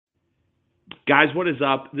Guys, what is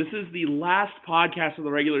up? This is the last podcast of the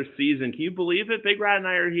regular season. Can you believe it? Big Rat and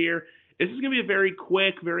I are here. This is going to be a very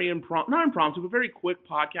quick, very not impromptu, but very quick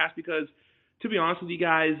podcast because, to be honest with you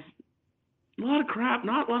guys, not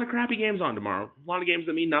a lot of crappy games on tomorrow. A lot of games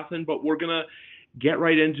that mean nothing, but we're going to get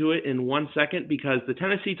right into it in 1 second because the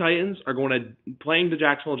Tennessee Titans are playing the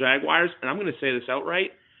Jacksonville Jaguars, and I'm going to say this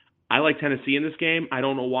outright. I like Tennessee in this game. I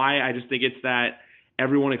don't know why. I just think it's that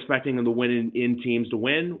everyone expecting them to win in teams to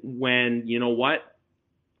win when, you know what?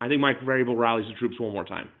 I think Mike Vrabel rallies the troops one more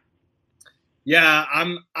time. Yeah,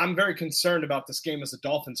 I'm very concerned about this game as a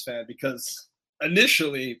Dolphins fan because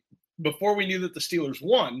initially, before we knew that the Steelers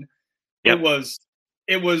won, yep.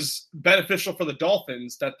 it was beneficial for the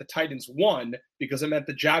Dolphins that the Titans won because it meant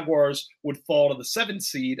the Jaguars would fall to the 7th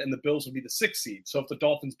seed and the Bills would be the 6th seed. So if the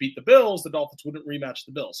Dolphins beat the Bills, the Dolphins wouldn't rematch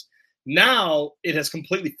the Bills. Now it has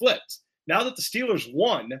completely flipped. Now that the Steelers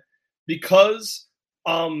won, because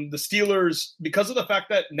of the fact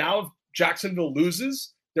that now if Jacksonville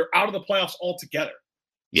loses, they're out of the playoffs altogether.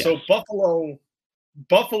 Yes. So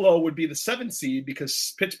Buffalo would be the 7th seed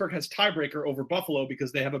because Pittsburgh has tiebreaker over Buffalo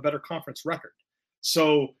because they have a better conference record.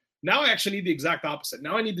 So now I actually need the exact opposite.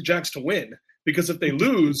 Now I need the Jags to win because if they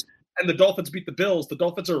lose and the Dolphins beat the Bills are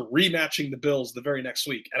rematching the Bills the very next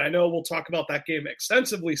week. And I know we'll talk about that game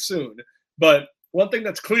extensively soon, but one thing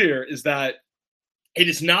that's clear is that it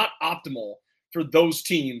is not optimal for those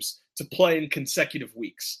teams to play in consecutive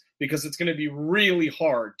weeks because it's going to be really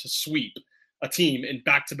hard to sweep a team in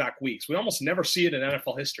back-to-back weeks. We almost never see it in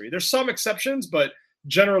NFL history. There's some exceptions, but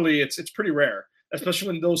generally it's pretty rare, especially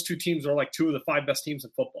when those two teams are like 2 of the 5 best teams in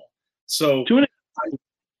football. So,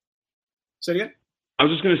 say it again? I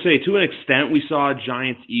was just going to say, to an extent, we saw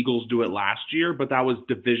Giants-Eagles do it last year, but that was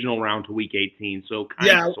divisional round to week 18. So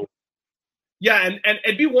Yeah, and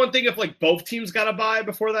it'd be one thing if like both teams got a bye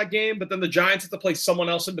before that game, but then the Giants have to play someone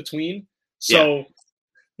else in between. So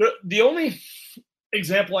the only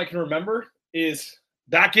example I can remember is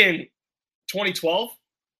back in 2012,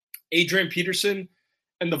 Adrian Peterson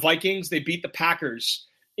and the Vikings, they beat the Packers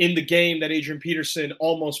in the game that Adrian Peterson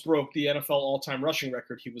almost broke the NFL all-time rushing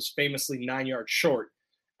record. He was famously 9 yards short.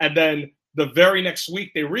 And then the very next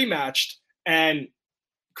week they rematched, and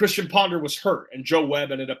Christian Ponder was hurt, and Joe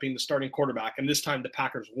Webb ended up being the starting quarterback, and this time the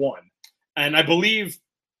Packers won. And I believe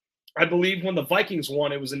when the Vikings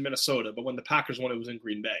won, it was in Minnesota, but when the Packers won, it was in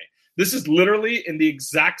Green Bay. This is literally in the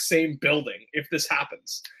exact same building if this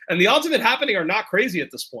happens. And the odds of it happening are not crazy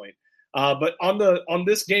at this point. But on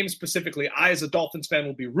this game specifically, I, as a Dolphins fan,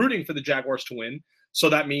 will be rooting for the Jaguars to win. So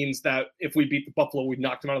that means that if we beat the Buffalo, we've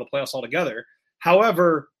knocked them out of the playoffs altogether.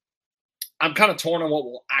 However, I'm kind of torn on what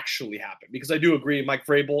will actually happen because I do agree Mike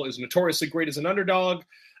Vrabel is notoriously great as an underdog.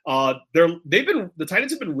 The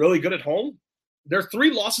Titans have been really good at home. Their 3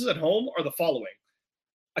 losses at home are the following: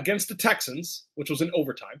 against the Texans, which was in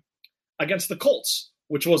overtime, against the Colts,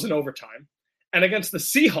 which was in overtime, and against the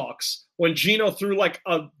Seahawks when Geno threw like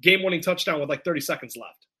a game-winning touchdown with like 30 seconds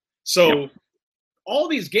left. So all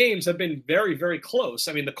these games have been very, very close.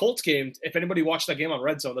 I mean, the Colts game, if anybody watched that game on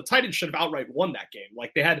Red Zone, the Titans should have outright won that game.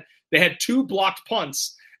 Like they had 2 blocked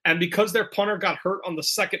punts, and because their punter got hurt on the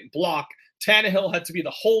second block, Tannehill had to be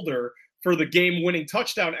the holder for the game-winning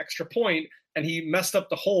touchdown extra point, and he messed up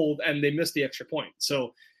the hold, and they missed the extra point.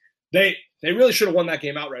 So they really should have won that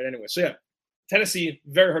game outright anyway. So yeah, Tennessee,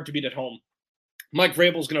 very hard to beat at home. Mike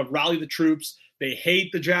Vrabel is going to rally the troops. They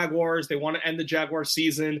hate the Jaguars. They want to end the Jaguars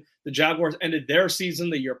season. The Jaguars ended their season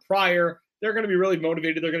the year prior. They're going to be really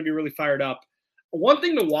motivated. They're going to be really fired up. One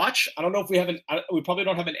thing to watch, I don't know if we probably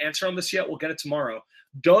don't have an answer on this yet. We'll get it tomorrow.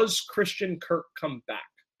 Does Christian Kirk come back?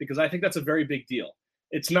 Because I think that's a very big deal.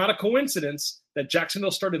 It's not a coincidence that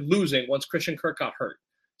Jacksonville started losing once Christian Kirk got hurt.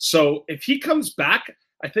 So if he comes back,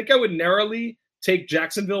 I think I would narrowly take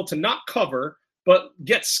Jacksonville to not cover, but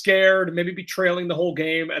get scared, maybe be trailing the whole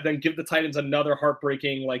game, and then give the Titans another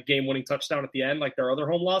heartbreaking like game-winning touchdown at the end, like their other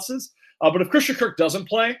home losses. But if Christian Kirk doesn't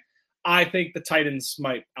play, I think the Titans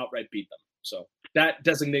might outright beat them. So that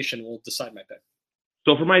designation will decide my pick.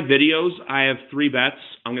 So for my videos, I have 3 bets.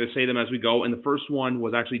 I'm going to say them as we go. And the first one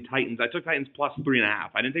was actually Titans. I took Titans plus 3.5.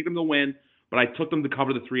 I didn't take them to win, but I took them to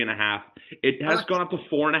cover the 3.5. It has gone up to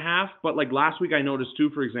 4.5, but like last week I noticed too,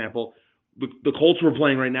 for example, the Colts were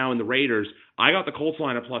playing right now in the Raiders. I got the Colts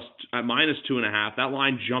line at minus 2.5. That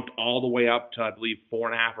line jumped all the way up to, I believe,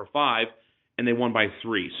 4.5 or 5, and they won by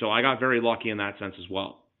 3. So I got very lucky in that sense as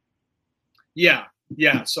well. Yeah.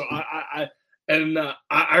 So I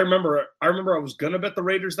remember I was gonna bet the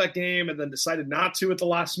Raiders that game, and then decided not to at the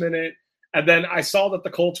last minute. And then I saw that the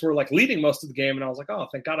Colts were like leading most of the game, and I was like, oh,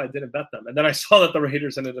 thank God I didn't bet them. And then I saw that the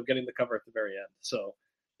Raiders ended up getting the cover at the very end. So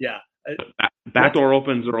yeah. Backdoor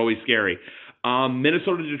opens are always scary.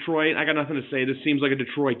 Minnesota, Detroit, I got nothing to say. This seems like a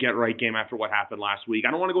Detroit get-right game after what happened last week.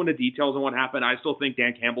 I don't want to go into details on what happened. I still think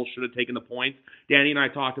Dan Campbell should have taken the points. Danny and I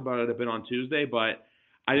talked about it a bit on Tuesday, but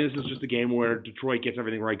I think this is just a game where Detroit gets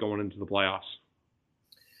everything right going into the playoffs.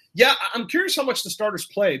 Yeah, I'm curious how much the starters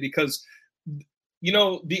play because,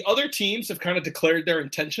 the other teams have kind of declared their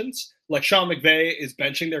intentions. Like Sean McVay is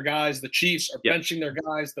benching their guys. The Chiefs are benching their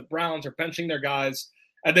guys. The Browns are benching their guys.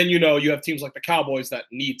 And then, you have teams like the Cowboys that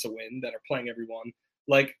need to win, that are playing everyone.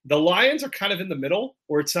 Like the Lions are kind of in the middle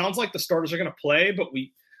where it sounds like the starters are going to play, but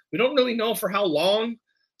we don't really know for how long.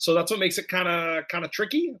 So that's what makes it kind of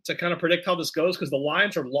tricky to kind of predict how this goes because the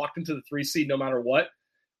Lions are locked into the 3 seed no matter what.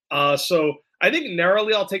 So I think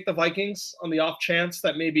narrowly I'll take the Vikings on the off chance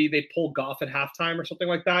that maybe they pull Goff at halftime or something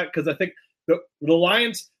like that because I think the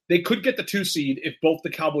Lions, they could get the 2 seed if both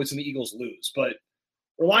the Cowboys and the Eagles lose. But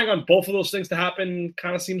relying on both of those things to happen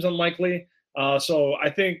kind of seems unlikely. So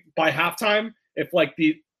I think by halftime, if like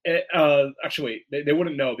actually wait, they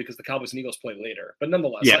wouldn't know because the Cowboys and Eagles play later. But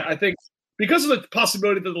nonetheless, I think because of the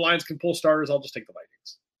possibility that the Lions can pull starters, I'll just take the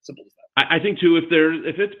Vikings. Simple as that. I think too, if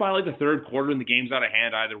it's by like the third quarter and the game's out of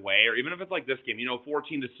hand either way, or even if it's like this game,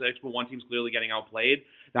 14-6, but one team's clearly getting outplayed,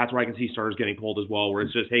 that's where I can see starters getting pulled as well. Where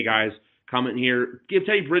it's just, hey guys, come in here, give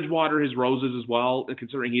Teddy Bridgewater his roses as well,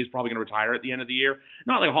 considering he's probably going to retire at the end of the year.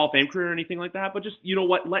 Not like a Hall of Fame career or anything like that, but just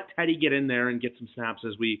let Teddy get in there and get some snaps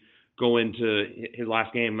as we go into his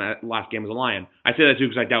last game as a Lion. I say that too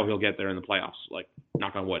because I doubt he'll get there in the playoffs. Like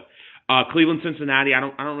knock on wood. Cleveland, Cincinnati. I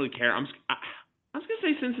don't really care. I'm just going to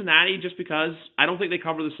say Cincinnati just because I don't think they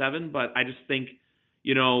cover the 7, but I just think,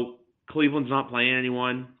 Cleveland's not playing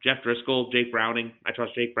anyone. Jeff Driscoll, Jake Browning. I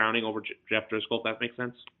trust Jake Browning over Jeff Driscoll, if that makes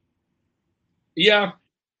sense. Yeah.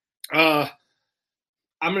 I'm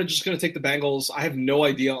just going to take the Bengals. I have no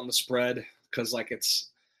idea on the spread because,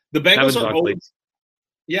 the Bengals are always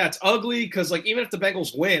 – yeah, it's ugly because, even if the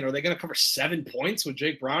Bengals win, are they going to cover 7 points with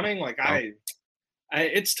Jake Browning?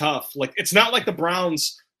 It's tough. It's not like the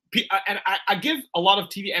Browns – and I give a lot of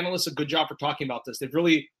TV analysts a good job for talking about this. They've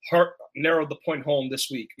really narrowed the point home this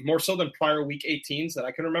week, more so than prior Week 18s that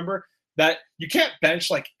I can remember, that you can't bench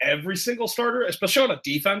every single starter, especially on a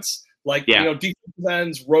defense. Defensive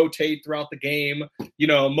ends rotate throughout the game.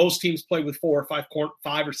 Most teams play with 4 or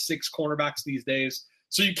 5 or 6 cornerbacks these days.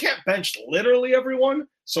 So you can't bench literally everyone.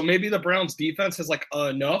 So maybe the Browns defense has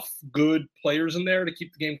enough good players in there to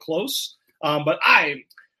keep the game close. But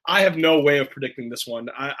I have no way of predicting this one.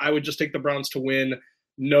 I would just take the Browns to win,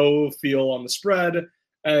 no feel on the spread.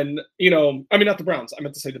 And, not the Browns. I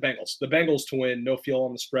meant to say the Bengals. The Bengals to win, no feel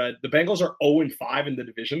on the spread. The Bengals are 0-5 in the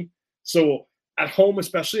division. So at home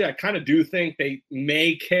especially, I kind of do think they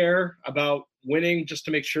may care about winning just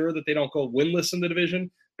to make sure that they don't go winless in the division.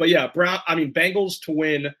 But yeah, Bengals to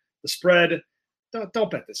win, the spread, don't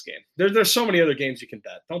bet this game. There's so many other games you can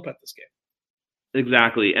bet. Don't bet this game.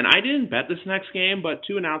 Exactly. And I didn't bet this next game, but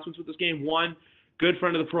 2 announcements with this game. One, good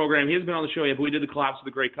friend of the program. He hasn't been on the show yet, but we did the collapse of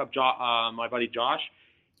the Grey Cup, my buddy Josh.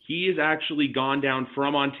 He has actually gone down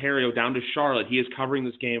from Ontario down to Charlotte. He is covering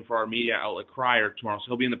this game for our media outlet Crier tomorrow, so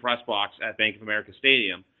he'll be in the press box at Bank of America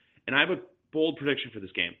Stadium. And I have a bold prediction for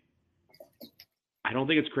this game. I don't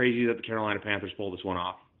think it's crazy that the Carolina Panthers pull this one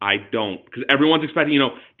off. I don't, because everyone's expecting,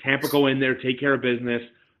 Tampa go in there, take care of business.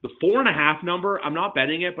 The 4.5 number, I'm not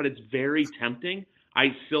betting it, but it's very tempting.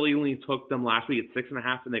 I sillily took them last week at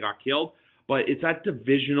 6.5 and they got killed. But it's that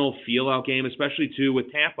divisional feel-out game, especially, too,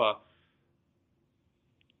 with Tampa.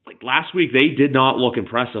 Last week, they did not look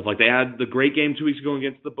impressive. They had the great game 2 weeks ago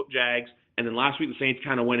against the Jags, and then last week the Saints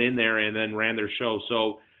kind of went in there and then ran their show.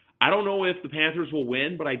 So I don't know if the Panthers will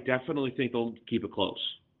win, but I definitely think they'll keep it close.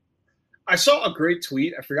 I saw a great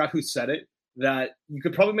tweet. I forgot who said it. That you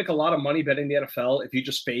could probably make a lot of money betting the NFL if you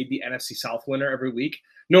just fade the NFC South winner every week,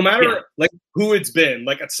 no matter who it's been.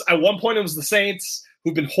 At one point it was the Saints,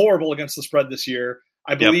 who've been horrible against the spread this year.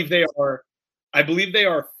 I believe they are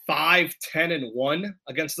 5-10-1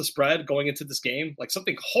 against the spread going into this game,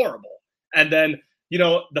 something horrible. And then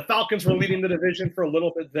the Falcons were leading the division for a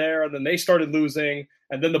little bit there, and then they started losing.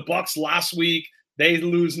 And then the Bucs last week, they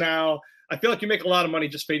lose now. I feel like you make a lot of money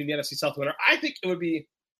just fading the NFC South winner. I think it would be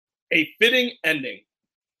a fitting ending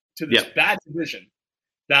to this bad division,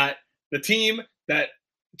 that the team that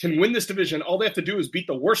can win this division, all they have to do is beat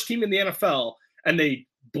the worst team in the NFL, and they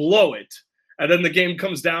blow it. And then the game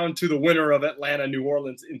comes down to the winner of Atlanta, New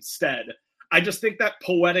Orleans instead. I just think that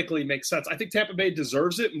poetically makes sense. I think Tampa Bay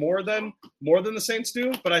deserves it more than the Saints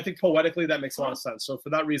do, but I think poetically that makes a lot of sense. So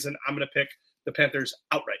for that reason, I'm going to pick the Panthers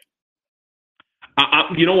outright.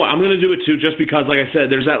 You know what? I'm going to do it too, just because, like I said,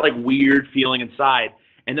 there's that weird feeling inside.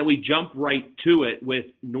 And then we jump right to it with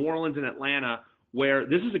New Orleans and Atlanta, where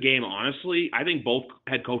this is a game, honestly, I think both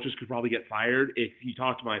head coaches could probably get fired. If you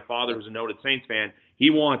talk to my father, who's a noted Saints fan, he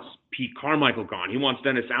wants Pete Carmichael gone. He wants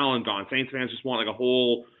Dennis Allen gone. Saints fans just want like a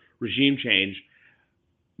whole regime change.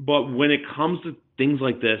 But when it comes to things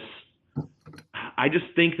like this, I just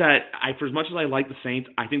think that for as much as I like the Saints,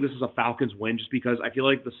 I think this is a Falcons win just because I feel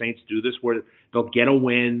like the Saints do this where they'll get a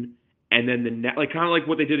win and then kind of like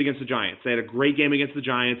what they did against the Giants. They had a great game against the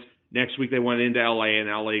Giants. Next week they went into LA and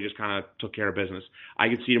LA just kind of took care of business. I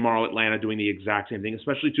could see tomorrow Atlanta doing the exact same thing,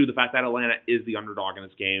 especially too the fact that Atlanta is the underdog in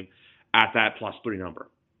this game at that +3 number.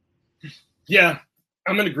 Yeah,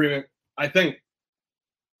 I'm in agreement. I think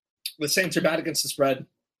the Saints are bad against the spread.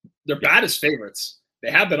 They're bad as favorites.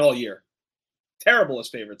 They have been all year. Terrible as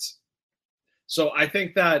favorites. So I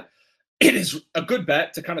think that it is a good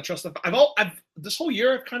bet to kind of trust this whole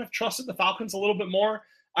year I've kind of trusted the Falcons a little bit more.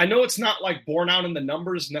 I know it's not like borne out in the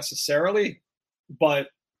numbers necessarily, but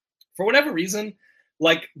for whatever reason,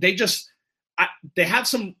 like they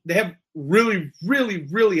have really, really,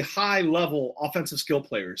 really high level offensive skill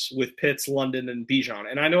players with Pitts, London, and Bijan.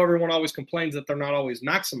 And I know everyone always complains that they're not always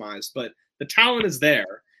maximized, but the talent is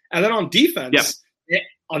there. And then on defense,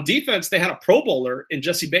 they had a Pro Bowler in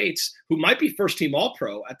Jesse Bates, who might be first-team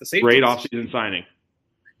All-Pro at the safety. Great offseason signing.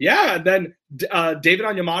 Yeah, and then David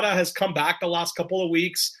Onyemata has come back the last couple of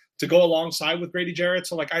weeks to go alongside with Grady Jarrett.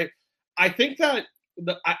 So, like, I think that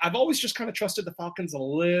I've always just kind of trusted the Falcons a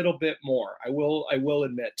little bit more. I will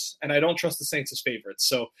admit, and I don't trust the Saints as favorites.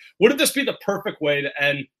 So, wouldn't this be the perfect way to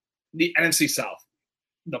end the NFC South?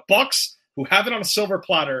 The Bucs, who have it on a silver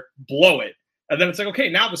platter, blow it, and then it's like, okay,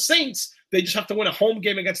 now the Saints, they just have to win a home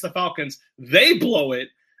game against the Falcons. They blow it.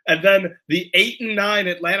 And then the 8-9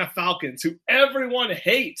 Atlanta Falcons, who everyone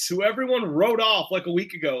hates, who everyone wrote off like a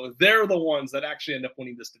week ago, they're the ones that actually end up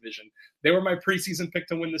winning this division. They were my preseason pick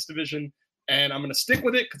to win this division, and I'm going to stick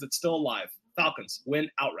with it because it's still alive. Falcons win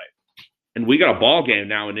outright. And we got a ball game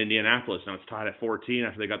now in Indianapolis. Now it's tied at 14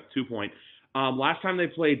 after they got the 2-point. Last time they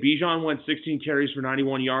played, Bijan went 16 carries for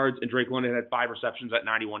 91 yards, and Drake London had 5 receptions at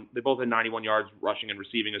 91. They both had 91 yards rushing and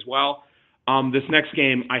receiving as well. This next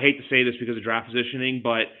game, I hate to say this because of draft positioning,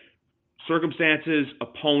 but circumstances,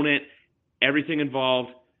 opponent, everything involved,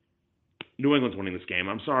 New England's winning this game.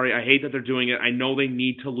 I'm sorry. I hate that they're doing it. I know they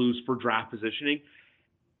need to lose for draft positioning.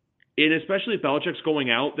 And especially if Belichick's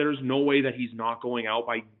going out, there's no way that he's not going out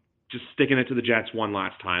by just sticking it to the Jets one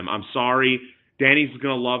last time. I'm sorry. Danny's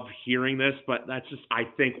going to love hearing this, but that's just, I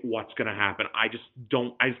think, what's going to happen. I just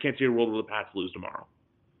can't see a world where the Pats lose tomorrow.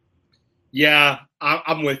 Yeah,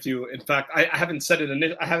 I'm with you. In fact, I haven't said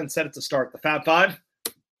it. I haven't said it to start the Fab Five.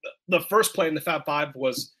 The first play in the Fab Five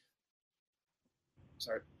was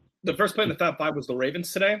the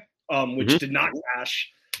Ravens today, which did not cash.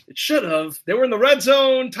 It should have. They were in the red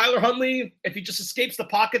zone. Tyler Huntley, if he just escapes the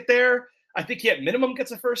pocket there, I think he at minimum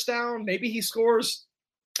gets a first down. Maybe he scores.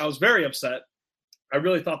 I was very upset. I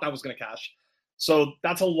really thought that was going to cash. So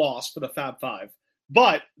that's a loss for the Fab Five.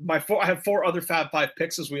 But I have 4 other Fab Five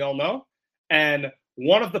picks, as we all know. And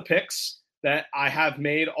one of the picks that I have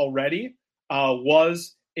made already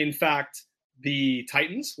was, in fact, the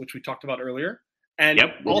Titans, which we talked about earlier. And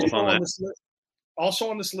also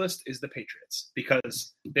on this list is the Patriots,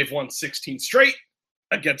 because they've won 16 straight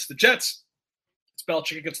against the Jets. It's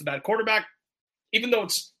Belichick against the bad quarterback. Even though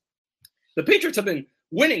the Patriots have been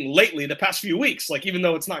winning lately the past few weeks, like, even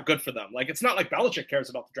though it's not good for them. Like, it's not like Belichick cares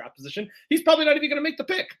about the draft position. He's probably not even going to make the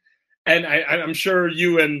pick. And I'm sure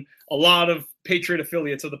you and a lot of Patriot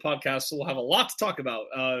affiliates of the podcast will have a lot to talk about.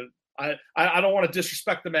 I don't want to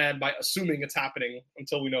disrespect the man by assuming it's happening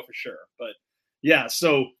until we know for sure. But yeah,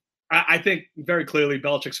 so I think very clearly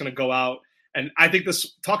Belichick's going to go out. And I think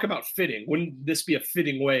talk about fitting. Wouldn't this be a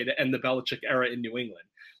fitting way to end the Belichick era in New England?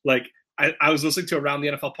 Like, I was listening to Around the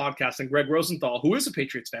NFL podcast, and Greg Rosenthal, who is a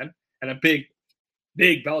Patriots fan and a big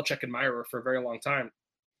Belichick admirer for a very long time,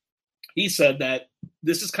 he said that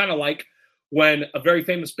this is kind of like when a very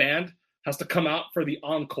famous band has to come out for the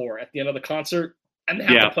encore at the end of the concert, and they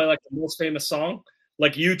have to play like the most famous song.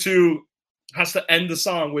 Like U2 has to end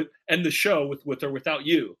the show with or without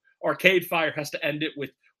you. Arcade Fire has to end it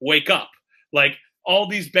with Wake Up. Like, all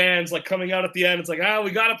these bands, like, coming out at the end, it's like,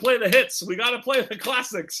 we got to play the hits. We got to play the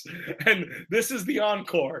classics. And this is the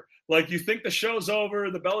encore. Like, you think the show's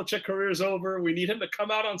over, the Belichick career's over. We need him to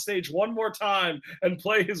come out on stage one more time and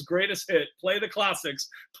play his greatest hit, play the classics,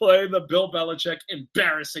 play the Bill Belichick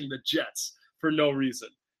embarrassing the Jets for no reason.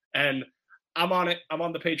 And I'm on it. I'm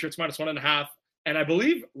on the Patriots -1.5. And I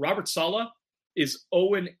believe Robert Saleh is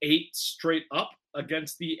 0-8 straight up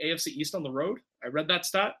against the AFC East on the road. I read that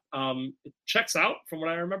stat. It checks out from what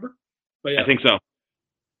I remember. But yeah. I think so.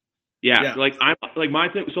 Yeah, like I'm like my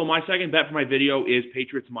thing. So my second bet for my video is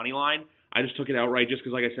Patriots money line. I just took it outright just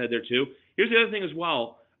because, like I said, there too. Here's the other thing as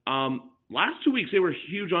well. Last 2 weeks they were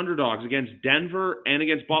huge underdogs against Denver and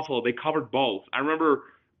against Buffalo. They covered both. I remember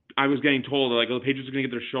I was getting told like, oh, the Patriots are going to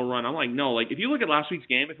get their show run. I'm like, no. Like if you look at last week's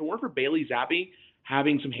game, if it weren't for Bailey Zappi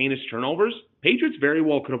having some heinous turnovers, Patriots very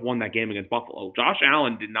well could have won that game against Buffalo. Josh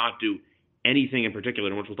Allen did not do anything in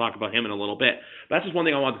particular, which we'll talk about him in a little bit. But that's just one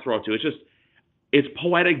thing I wanted to throw out too. It's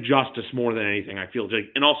poetic justice more than anything, I feel,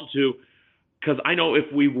 Jake. And also too, because I know if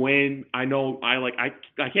we win, I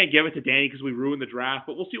can't give it to Danny because we ruined the draft,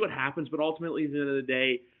 but we'll see what happens. But ultimately, at the end of the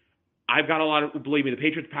day, I've got a lot of, believe me, the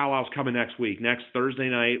Patriots powwow's coming next week. Next Thursday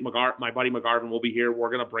night, my buddy McGarvin will be here. We're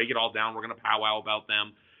going to break it all down. We're going to powwow about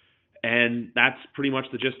them. And that's pretty much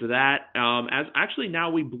the gist of that. As actually now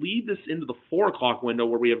we bleed this into the 4 o'clock window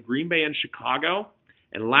where we have Green Bay and Chicago.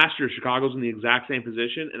 And last year, Chicago's in the exact same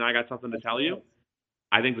position. And I got something to tell you.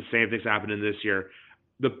 I think the same thing's happening this year.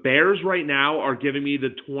 The Bears right now are giving me the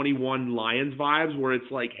 21 Lions vibes where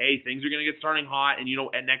it's like, hey, things are going to get starting hot. And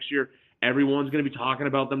next year, everyone's going to be talking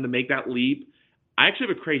about them to make that leap. I actually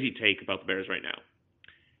have a crazy take about the Bears right now.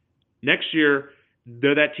 Next year,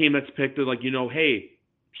 they're that team that's picked to hey,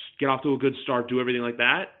 get off to a good start, do everything like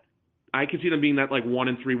that. I can see them being that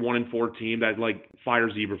 1-3, 1-4 team that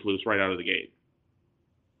fires Eberflus right out of the gate.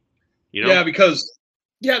 Yeah, because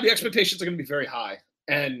the expectations are going to be very high.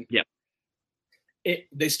 And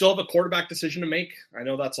they still have a quarterback decision to make. I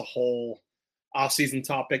know that's a whole off-season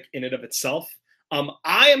topic in and of itself.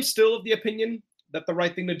 I am still of the opinion that the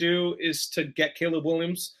right thing to do is to get Caleb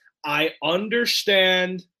Williams. I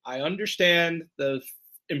understand the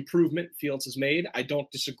improvement Fields has made. I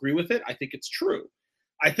don't disagree with it. I think it's true.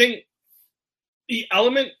 I think the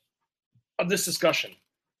element of this discussion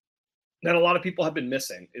that a lot of people have been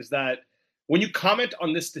missing is that when you comment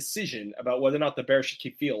on this decision about whether or not the Bears should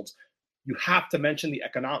keep Fields, you have to mention the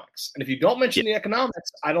economics. And if you don't mention the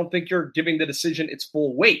economics, I don't think you're giving the decision its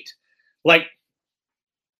full weight.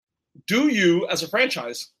 Do you, as a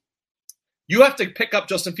franchise, you have to pick up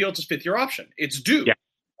Justin Fields' 5th-year option. It's due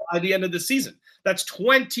by the end of the season. That's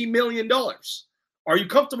 $20 million. Are you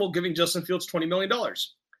comfortable giving Justin Fields $20 million?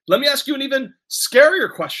 Let me ask you an even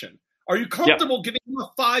scarier question. Are you comfortable giving him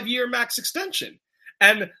a 5-year max extension?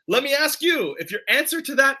 And let me ask you, if your answer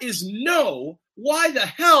to that is no, why the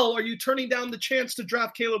hell are you turning down the chance to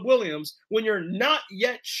draft Caleb Williams when you're not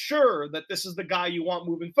yet sure that this is the guy you want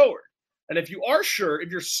moving forward? And if you are sure, if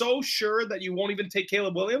you're so sure that you won't even take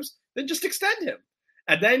Caleb Williams, then just extend him.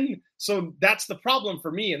 And then, so that's the problem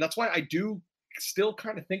for me. And that's why I do still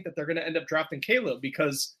kind of think that they're going to end up drafting Caleb,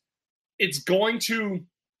 because it's going to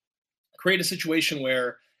create a situation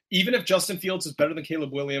where even if Justin Fields is better than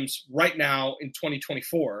Caleb Williams right now in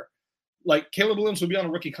 2024, Caleb Williams would be on a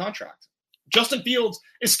rookie contract. Justin Fields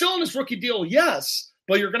is still on his rookie deal, yes,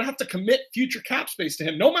 but you're going to have to commit future cap space to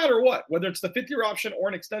him no matter what, whether it's the 5th-year option or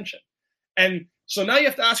an extension. And so now you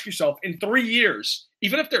have to ask yourself, in 3 years,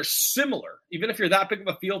 even if they're similar, even if you're that big of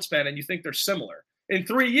a Fields fan and you think they're similar, in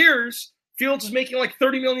 3 years, Fields is making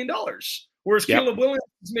 $30 million, whereas Caleb Williams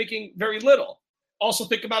is making very little. Also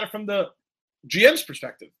think about it from the GM's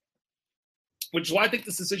perspective, which is why I think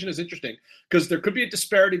this decision is interesting, because there could be a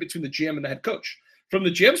disparity between the GM and the head coach. From the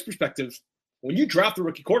GM's perspective, when you draft a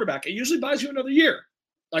rookie quarterback, it usually buys you another year.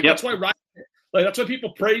 That's why that's why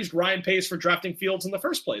people praised Ryan Pace for drafting Fields in the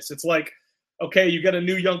first place. It's okay, you get a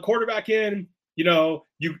new young quarterback in,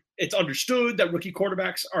 it's understood that rookie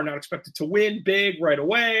quarterbacks are not expected to win big right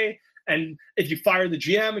away. And if you fire the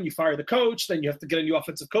GM and you fire the coach, then you have to get a new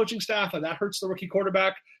offensive coaching staff, and that hurts the rookie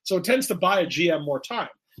quarterback. So it tends to buy a GM more time.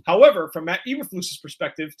 However, from Matt Eberflus's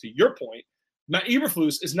perspective, to your point, Matt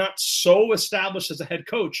Eberflus is not so established as a head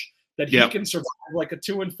coach that he can survive a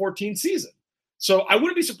 2-14 season. So I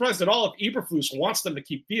wouldn't be surprised at all if Eberflus wants them to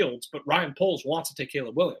keep Fields, but Ryan Poles wants to take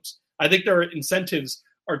Caleb Williams. I think their incentives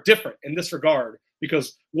are different in this regard,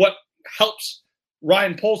 because what helps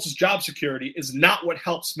Ryan Poles' job security is not what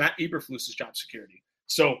helps Matt Eberflus' job security.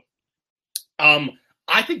 So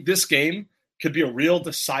I think this game could be a real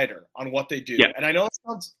decider on what they do. Yeah. And I know it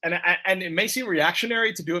sounds, and it may seem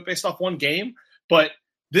reactionary to do it based off one game, but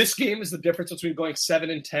this game is the difference between going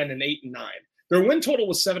 7-10 and 8-9. Their win total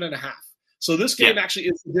was 7.5. So this game actually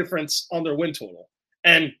is the difference on their win total.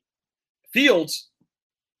 And Fields,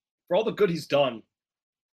 for all the good he's done,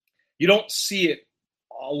 you don't see it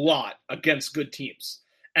a lot against good teams.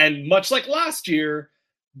 And much like last year,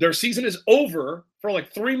 their season is over for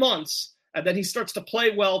 3 months, and then he starts to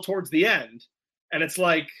play well towards the end. And it's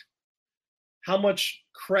how much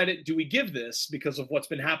credit do we give this because of what's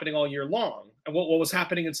been happening all year long and what was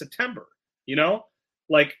happening in September?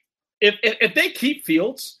 If they keep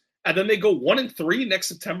Fields and then they go 1-3 next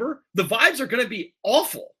September, the vibes are going to be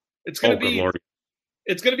awful. It's going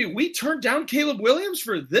to be, we turned down Caleb Williams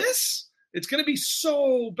for this? It's going to be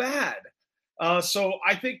so bad. So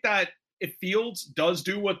I think that if Fields does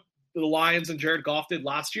do what the Lions and Jared Goff did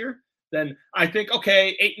last year, then I think,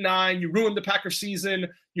 okay, 8-9, you ruined the Packers season.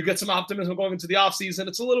 You get some optimism going into the offseason.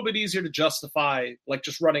 It's a little bit easier to justify like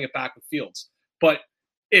just running it back with Fields. But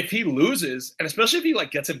if he loses, and especially if he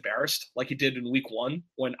like gets embarrassed like he did in week 1,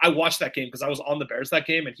 when I watched that game because I was on the Bears that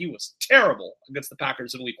game and he was terrible against the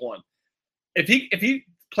Packers in week 1. If he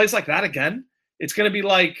plays like that again, it's going to be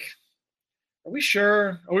like, are we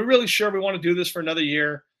sure? Are we really sure we want to do this for another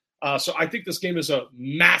year? So I think this game is a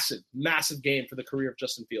massive, massive game for the career of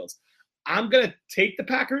Justin Fields. I'm going to take the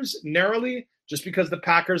Packers narrowly just because the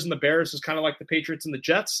Packers and the Bears is kind of like the Patriots and the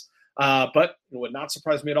Jets. But it would not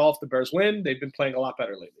surprise me at all if the Bears win. They've been playing a lot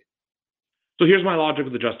better lately. So here's my logic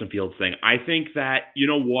with the Justin Fields thing. I think that, you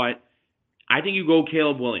know what? I think you go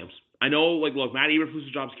Caleb Williams. I know, like, look, Matt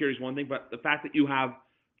Eberflus's job security is one thing, but the fact that you have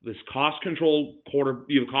this cost control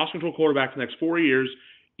quarterback for the next 4 years,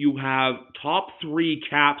 you have top 3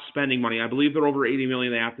 cap spending money. I believe they're over $80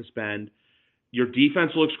 million they have to spend. Your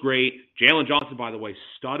defense looks great. Jalen Johnson, by the way,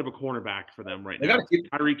 stud of a cornerback for them right now.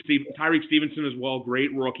 Tyreek Stevenson as well,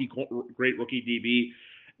 great rookie DB.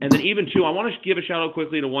 And then even, too, I want to give a shout-out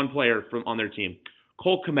quickly to one player on their team,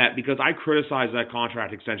 Cole Kmet, because I criticized that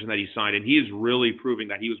contract extension that he signed, and he is really proving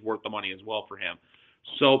that he was worth the money as well for him.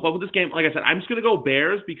 So, but with this game, like I said, I'm just going to go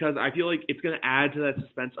Bears because I feel like it's going to add to that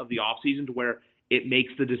suspense of the offseason to where it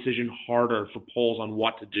makes the decision harder for polls on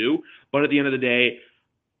what to do. But at the end of the day,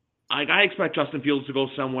 I expect Justin Fields to go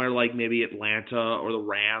somewhere like maybe Atlanta or the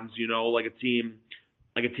Rams, you know, like a team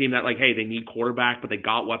that, like, hey, they need quarterback, but they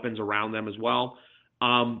got weapons around them as well.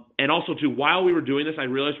 And also, too, while we were doing this, I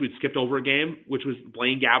realized we'd skipped over a game, which was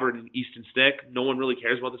Blaine Gabbert and Easton Stick. No one really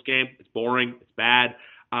cares about this game. It's boring. It's bad.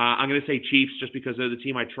 I'm going to say Chiefs just because they're the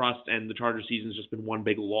team I trust, and the Chargers season's just been one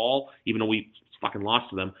big lull, even though we fucking lost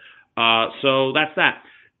to them. So that's that.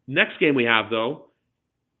 Next game we have, though,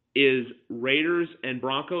 is Raiders and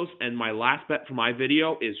Broncos, and my last bet for my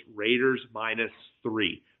video is Raiders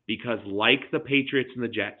 -3 because like the Patriots and the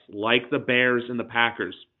Jets, like the Bears and the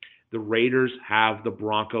Packers, the Raiders have the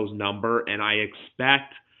Broncos number, and I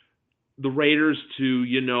expect the Raiders to,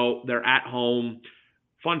 you know, they're at home.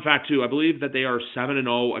 Fun fact, too, I believe that they are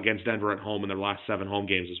 7-0 against Denver at home in their last 7 home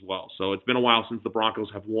games as well. So it's been a while since the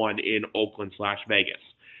Broncos have won in Oakland/Vegas.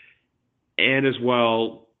 And as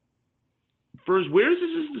well, for as weird as this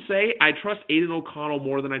is to say, I trust Aiden O'Connell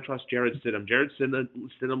more than I trust Jared Stidham. Jared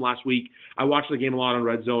Stidham last week, I watched the game a lot on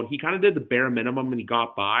Red Zone. He kind of did the bare minimum and he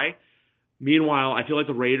got by. Meanwhile, I feel like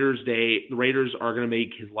the Raiders are going to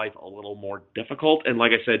make his life a little more difficult. And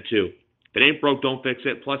like I said, too, if it ain't broke, don't fix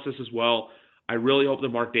it. Plus this as well, I really hope that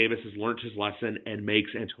Mark Davis has learned his lesson and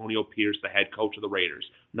makes Antonio Pierce the head coach of the Raiders.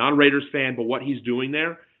 Not a Raiders fan, but what he's doing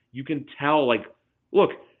there, you can tell, like,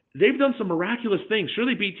 look, they've done some miraculous things. Sure,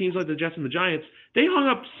 they beat teams like the Jets and the Giants. They hung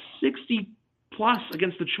up 60-plus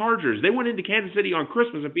against the Chargers. They went into Kansas City on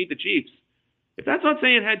Christmas and beat the Chiefs. If that's not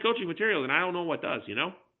saying head coaching material, then I don't know what does, you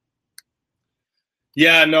know?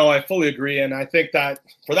 Yeah, no, I fully agree. And I think that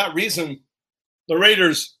for that reason, the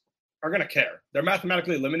Raiders are going to care. They're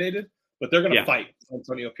mathematically eliminated, but they're going to fight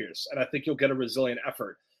Antonio Pierce. And I think you'll get a resilient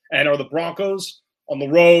effort. And are the Broncos on the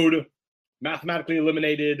road mathematically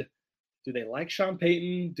eliminated? Do they like Sean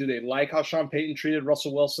Payton? Do they like how Sean Payton treated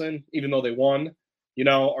Russell Wilson, even though they won? You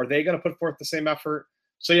know, are they going to put forth the same effort?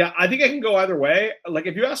 So, yeah, I think I can go either way. Like,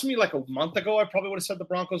 if you asked me like a month ago, I probably would have said the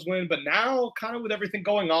Broncos win. But now, kind of with everything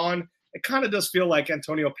going on, it kind of does feel like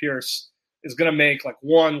Antonio Pierce is going to make like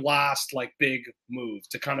one last like big move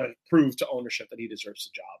to kind of prove to ownership that he deserves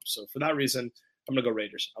the job. So, for that reason, I'm going to go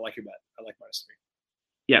Raiders. I like your bet. I like -3.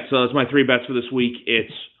 Yeah, so that's my 3 bets for this week.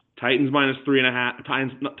 It's Titans -3.5,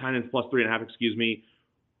 Titans plus 3.5, excuse me.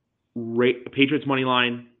 Patriots money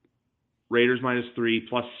line, Raiders -3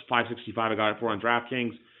 plus 565. I got it for on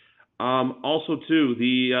DraftKings. Also, too,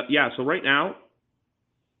 so right now,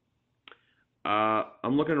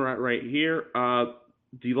 I'm looking right here.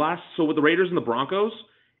 So with the Raiders and the Broncos,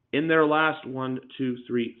 in their last 1, 2,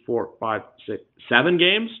 3, 4, 5, 6, 7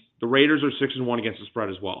 games, the Raiders are 6-1 against the spread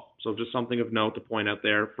as well. So just something of note to point out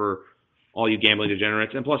there for all you gambling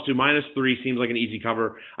degenerates. And plus 2, -3 seems like an easy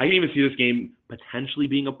cover. I can even see this game potentially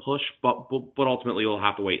being a push, but ultimately we'll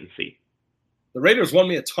have to wait and see. The Raiders won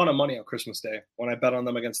me a ton of money on Christmas Day when I bet on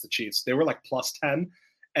them against the Chiefs. They were like +10.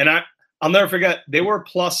 And I'll never forget, they were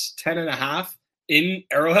 +10.5 in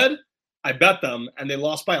Arrowhead. I bet them, and they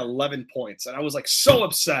lost by 11 points. And I was like so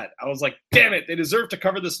upset. I was like, damn it, they deserve to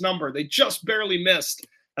cover this number. They just barely missed.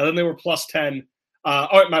 And then they were +10.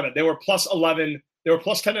 My bad. They were plus 11. They were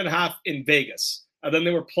plus 10.5 in Vegas. And then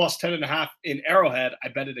they were plus 10.5 in Arrowhead. I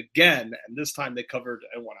bet it again, and this time they covered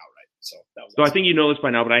and won outright. So that was. So I think you know this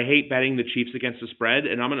by now, but I hate betting the Chiefs against the spread,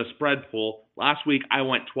 and I'm in a spread pool. Last week I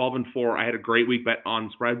went 12-4. I had a great week bet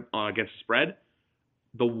on spread against the spread.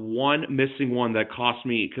 The one missing one that cost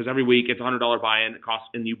me, because every week it's $100 buy-in, it costs,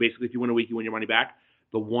 and you basically, if you win a week, you win your money back.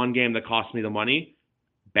 The one game that cost me the money,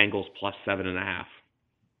 Bengals plus 7.5.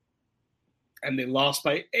 And they lost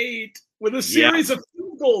by 8 with a series of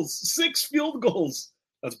field goals, 6 field goals.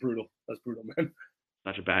 That's brutal. That's brutal, man.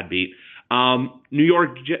 Such a bad beat. New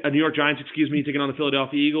York Giants, taking on the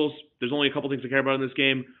Philadelphia Eagles. There's only a couple things to care about in this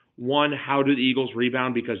game. One, how do the Eagles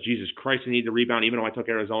rebound? Because Jesus Christ, they need to rebound, even though I took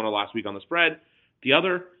Arizona last week on the spread. The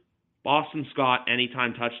other, Boston Scott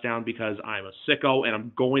anytime touchdown, because I'm a sicko and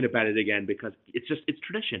I'm going to bet it again because it's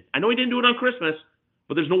tradition. I know he didn't do it on Christmas,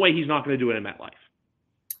 but there's no way he's not going to do it in MetLife.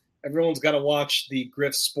 Everyone's got to watch the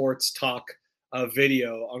Griff Sports Talk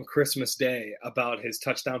video on Christmas Day about his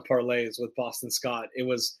touchdown parlays with Boston Scott. It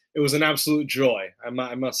was an absolute joy, I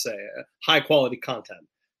must say. High quality content,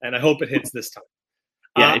 and I hope it hits this time.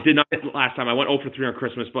 Yeah, it did not hit last time. I went 0 for 3 on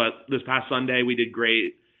Christmas, but this past Sunday we did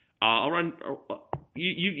great. I'll run.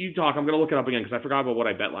 You talk. I'm going to look it up again because I forgot about what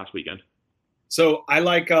I bet last weekend. So I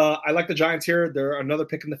like the Giants here. They're another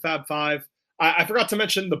pick in the Fab Five. I forgot to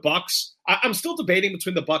mention the Bucs. I'm still debating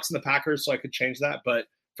between the Bucs and the Packers, so I could change that. But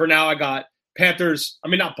for now, I got Panthers. I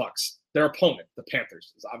mean, not Bucs. Their opponent, the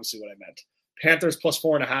Panthers, is obviously what I meant. Panthers plus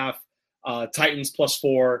 4.5. Titans plus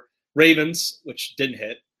 4. Ravens, which didn't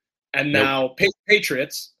hit, and now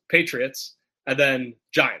Patriots, and then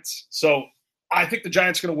Giants. So I think the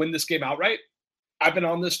Giants are going to win this game outright. I've been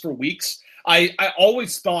on this for weeks. I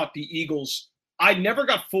always thought the Eagles. I never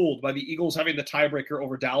got fooled by the Eagles having the tiebreaker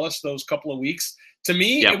over Dallas those couple of weeks. To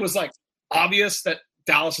me, It was like obvious that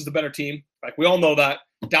Dallas is the better team. Like we all know that.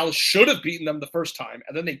 Dallas should have beaten them the first time,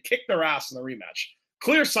 and then they kicked their ass in the rematch.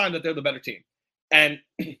 Clear sign that they're the better team. And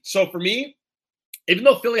so for me, even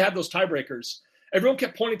though Philly had those tiebreakers, everyone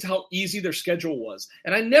kept pointing to how easy their schedule was.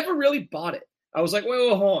 And I never really bought it. I was like,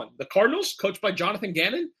 wait, hold on. The Cardinals, coached by Jonathan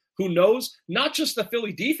Gannon, who knows not just the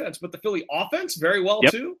Philly defense, but the Philly offense very well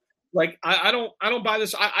too. Like I don't buy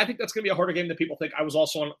this. I think that's going to be a harder game than people think. I was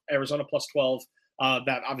also on Arizona plus 12.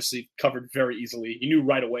 That obviously covered very easily. You knew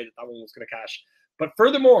right away that one was going to cash. But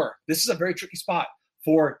furthermore, this is a very tricky spot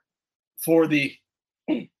for the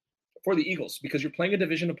Eagles because you're playing a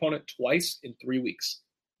division opponent twice in 3 weeks.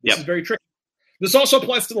 This is very tricky. This also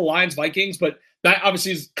applies to the Lions-Vikings, but that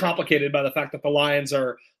obviously is complicated by the fact that the Lions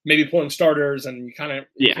are maybe pulling starters and you can't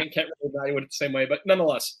really evaluate it the same way. But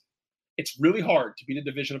nonetheless, it's really hard to beat a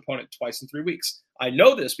division opponent twice in 3 weeks. I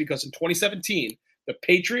know this because in 2017, the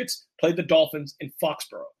Patriots played the Dolphins in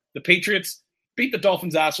Foxborough. The Patriots beat the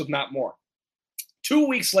Dolphins' ass with Matt Moore. 2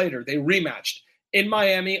 weeks later, they rematched in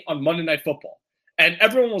Miami on Monday Night Football. And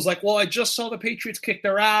everyone was like, well, I just saw the Patriots kick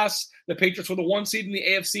their ass. The Patriots were the 1 seed in the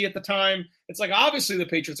AFC at the time. It's like, obviously the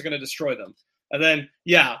Patriots are going to destroy them. And then,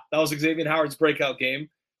 that was Xavier Howard's breakout game,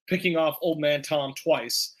 picking off old man Tom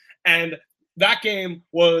twice. And that game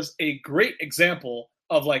was a great example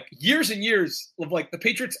of like years and years of like the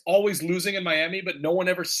Patriots always losing in Miami, but no one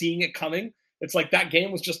ever seeing it coming. It's like that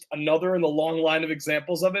game was just another in the long line of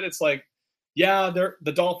examples of it. It's like,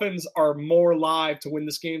 the Dolphins are more live to win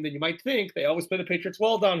this game than you might think. They always play the Patriots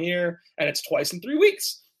well down here, and it's twice in 3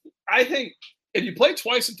 weeks. I think if you play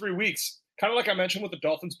twice in 3 weeks, kind of like I mentioned with the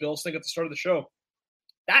Dolphins-Bills thing at the start of the show,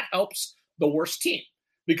 that helps the worst team.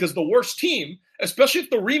 Because the worst team, especially if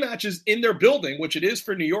the rematch is in their building, which it is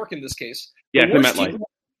for New York in this case,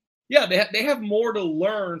 they have more to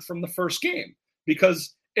learn from the first game.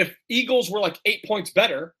 Because if Eagles were like 8 points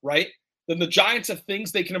better, right, then the Giants have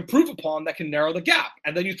things they can improve upon that can narrow the gap.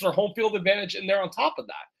 And then you throw home field advantage in there on top of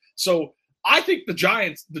that. So I think the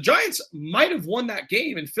Giants might have won that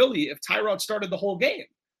game in Philly if Tyrod started the whole game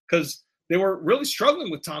because they were really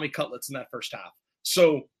struggling with Tommy Cutlets in that first half.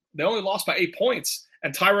 So they only lost by 8 points,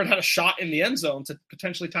 and Tyrod had a shot in the end zone to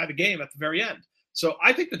potentially tie the game at the very end. So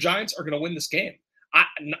I think the Giants are going to win this game.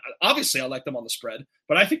 Obviously, I like them on the spread,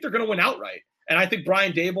 but I think they're going to win outright. And I think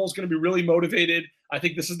Brian Daboll is going to be really motivated. I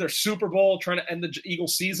think this is their Super Bowl, trying to end the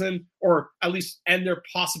Eagles season, or at least end their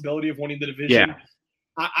possibility of winning the division. Yeah.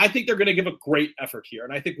 I think they're going to give a great effort here.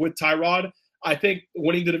 And I think with Tyrod, I think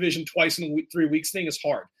winning the division twice in 3 weeks thing is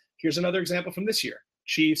hard. Here's another example from this year.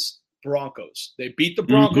 Chiefs, Broncos. They beat the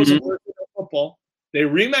Broncos in football. They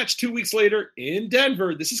rematched 2 weeks later in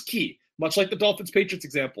Denver. This is key. Much like the Dolphins-Patriots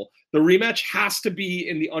example, the rematch has to be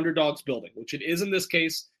in the underdog's building, which it is in this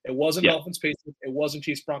case. It wasn't Dolphins-Patriots. It wasn't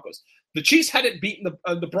Chiefs-Broncos. The Chiefs hadn't beaten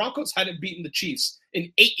the Broncos hadn't beaten the Chiefs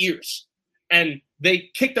in 8 years. And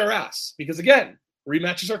they kicked their ass because, again,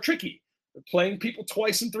 rematches are tricky. They're playing people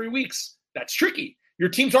twice in 3 weeks. That's tricky. Your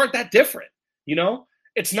teams aren't that different, you know?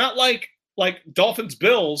 It's not like Dolphins,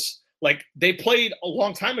 Bills, like they played a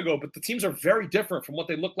long time ago, but the teams are very different from what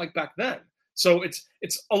they looked like back then. So it's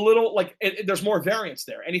a little like there's more variance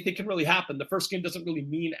there. Anything can really happen. The first game doesn't really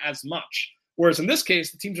mean as much. Whereas in this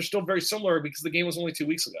case, the teams are still very similar because the game was only 2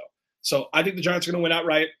 weeks ago. So I think the Giants are going to win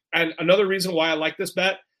outright. And another reason why I like this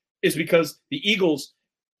bet is because the Eagles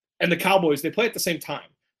and the Cowboys, they play at the same time.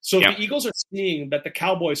 So if the Eagles are seeing that the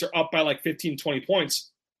Cowboys are up by like 15, 20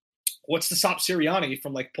 points, what's to stop Sirianni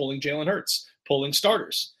from like pulling Jalen Hurts, pulling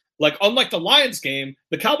starters? Like unlike the Lions game,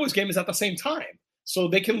 the Cowboys game is at the same time. So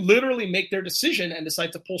they can literally make their decision and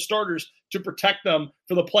decide to pull starters to protect them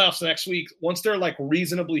for the playoffs the next week. Once they're like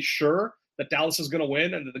reasonably sure that Dallas is going to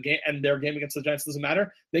win and the game and their game against the Giants doesn't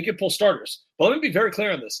matter, they can pull starters. But let me be very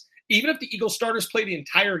clear on this. Even if the Eagles starters play the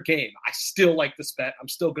entire game, I still like this bet. I'm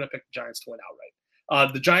still going to pick the Giants to win outright.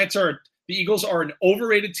 The Eagles are an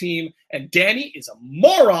overrated team, and Danny is a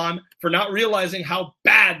moron for not realizing how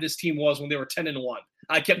bad this team was when they were 10-1.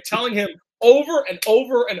 I kept telling him over and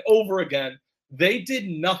over and over again, they did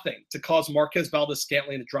nothing to cause Marquez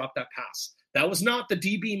Valdes-Scantling to drop that pass. That was not the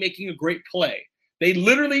DB making a great play. They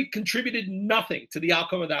literally contributed nothing to the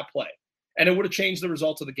outcome of that play, and it would have changed the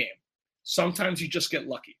result of the game. Sometimes you just get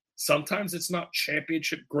lucky. Sometimes it's not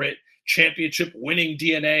championship grit, championship winning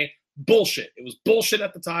DNA. Bullshit. It was bullshit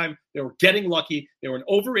at the time. They were getting lucky. They were an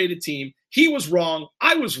overrated team. He was wrong.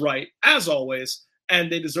 I was right, as always, and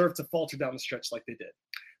they deserve to falter down the stretch like they did.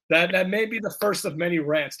 That may be the first of many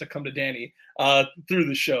rants to come to Danny through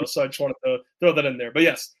the show, so I just wanted to throw that in there. But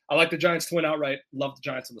yes, I like the Giants to win outright. Love the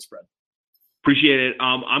Giants on the spread. Appreciate it.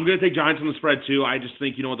 I'm going to take Giants on the spread too. I just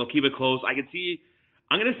think, they'll keep it close.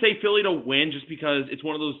 I'm going to say Philly to win just because it's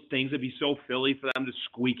one of those things that'd be so Philly for them to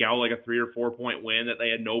squeak out like a 3 or 4 point win that they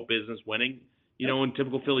had no business winning, in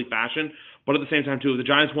typical Philly fashion. But at the same time, too, if the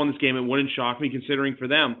Giants won this game, it wouldn't shock me considering for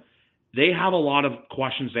them, they have a lot of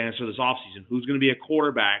questions to answer this offseason. Who's going to be a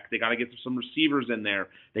quarterback? They got to get some receivers in there.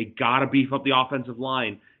 They got to beef up the offensive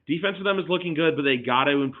line. Defense for them is looking good, but they got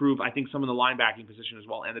to improve, I think, some of the linebacking position as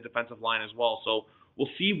well and the defensive line as well. So we'll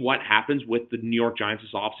see what happens with the New York Giants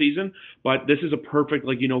this offseason. But this is a perfect,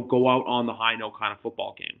 go out on the high note kind of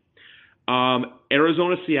football game.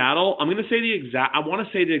 Arizona, Seattle, I want to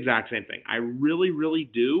say the exact same thing. I really, really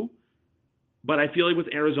do. But I feel like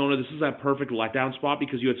with Arizona, this is that perfect letdown spot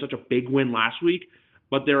because you had such a big win last week,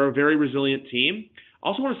 but they're a very resilient team. I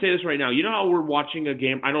also want to say this right now. You know how we're watching a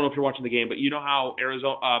game? I don't know if you're watching the game, but you know how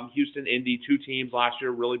Houston, Indy, 2 teams last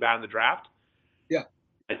year really bad in the draft? Yeah.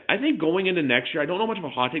 I think going into next year, I don't know how much of a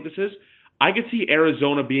hot take this is. I could see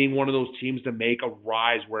Arizona being one of those teams to make a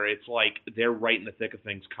rise where it's like they're right in the thick of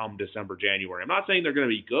things come December, January. I'm not saying they're going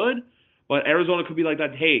to be good, but Arizona could be like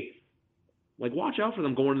that. Hey, watch out for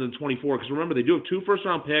them going into the 24 because remember, they do have 2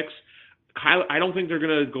 first-round picks. I don't think they're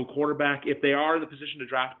going to go quarterback. If they are in the position to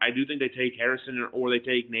draft, I do think they take Harrison or they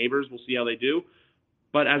take Neighbors. We'll see how they do.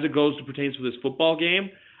 But as it pertains to this football game,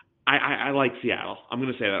 I like Seattle. I'm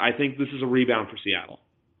going to say that. I think this is a rebound for Seattle.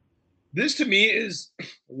 This, to me, is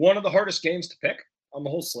one of the hardest games to pick on the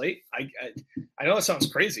whole slate. I know it sounds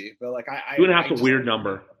crazy, but 2.5's a weird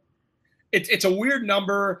number. It's a weird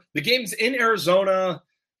number. The game's in Arizona.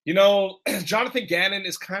 Jonathan Gannon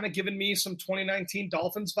is kind of giving me some 2019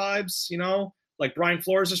 Dolphins vibes, like Brian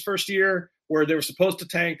Flores' first year, where they were supposed to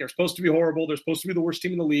tank. They're supposed to be horrible. They're supposed to be the worst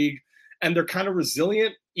team in the league. And they're kind of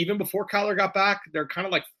resilient. Even before Kyler got back, they're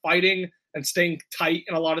kind of fighting and staying tight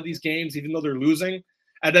in a lot of these games, even though they're losing.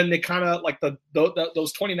 And then they kind of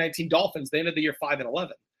those 2019 Dolphins, they ended the year 5-11.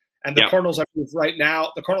 And the Cardinals, right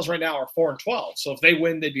now are 4-12. So if they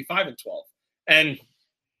win, they'd be 5-12. And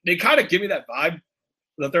they kind of give me that vibe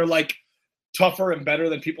that they're tougher and better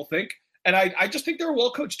than people think. And I just think they're a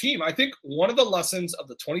well-coached team. I think one of the lessons of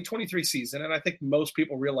the 2023 season, and I think most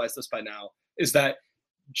people realize this by now, is that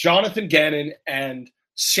Jonathan Gannon and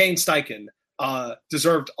Shane Steichen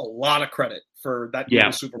deserved a lot of credit for that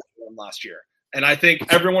Super Bowl win last year. And I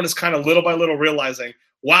think everyone is kind of little by little realizing,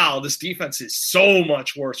 wow, this defense is so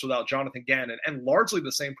much worse without Jonathan Gannon and largely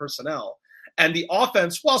the same personnel. And the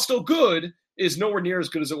offense, while still good, is nowhere near as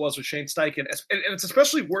good as it was with Shane Steichen. And it's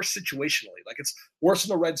especially worse situationally. It's worse in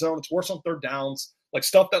the red zone. It's worse on third downs.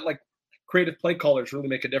 Stuff that creative play callers really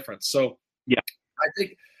make a difference. So yeah, I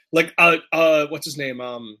think what's his name?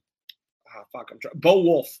 Bo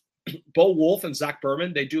Wolf. Bo Wolf and Zach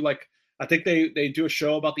Berman, they do I think they do a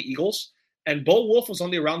show about the Eagles. And Bo Wolf was on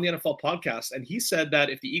the Around the NFL podcast, and he said that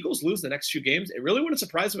if the Eagles lose the next few games, it really wouldn't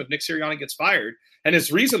surprise him if Nick Sirianni gets fired. And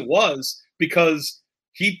his reason was because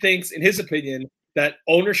he thinks, in his opinion, that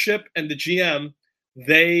ownership and the GM,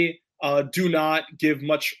 they do not give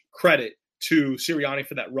much credit to Sirianni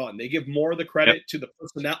for that run. They give more of the credit to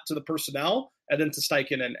the personnel, and then to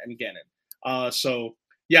Steichen and Gannon. So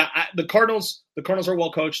yeah, the Cardinals are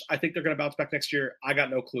well coached. I think they're going to bounce back next year. I got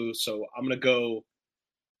no clue, so I'm going to go.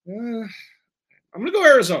 I'm going to go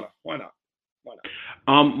Arizona. Why not?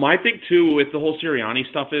 My thing too with the whole Sirianni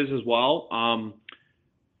stuff is as well.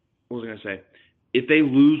 What was I going to say? If they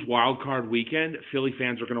lose wild card weekend, Philly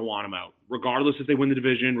fans are going to want them out, regardless if they win the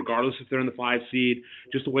division, regardless if they're in the 5 seed,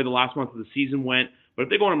 just the way the last month of the season went. But if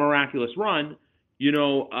they go on a miraculous run, if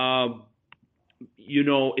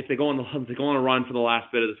they go on a run for the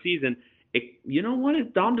last bit of the season,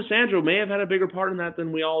 Dom DeSandro may have had a bigger part in that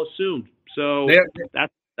than we all assumed. So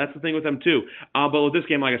that's the thing with them too. But with this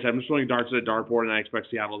game, like I said, I'm just throwing darts at a dartboard, and I expect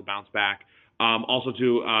Seattle to bounce back. Also,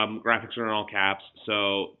 too, graphics are in all caps,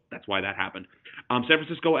 so that's why that happened. San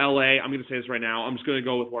Francisco, LA. I'm going to say this right now. I'm just going to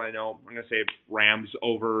go with what I know. I'm going to say Niners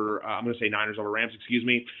over Rams. Excuse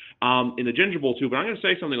me. In the Ginger Bowl too, but I'm going to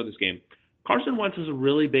say something with this game. Carson Wentz has a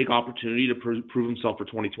really big opportunity to prove himself for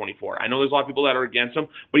 2024. I know there's a lot of people that are against him,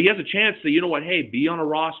 but he has a chance to, be on a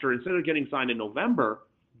roster instead of getting signed in November,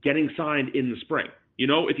 getting signed in the spring.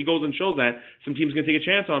 If he goes and shows that, some team's going to take a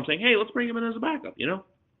chance on him saying, hey, let's bring him in as a backup,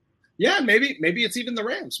 Yeah, maybe it's even the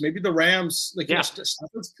Rams. Maybe the Rams,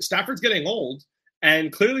 Stafford's getting old,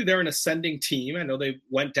 and clearly they're an ascending team. I know they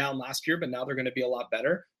went down last year, but now they're going to be a lot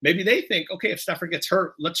better. Maybe they think, okay, if Stafford gets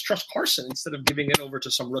hurt, let's trust Carson instead of giving it over to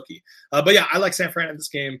some rookie. But yeah, I like San Fran in this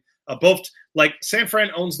game. San Fran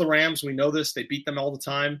owns the Rams. We know this. They beat them all the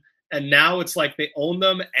time. And now it's like they own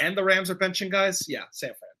them and the Rams are benching guys. Yeah, San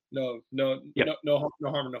Fran. No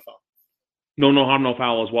harm or no foul. No harm, no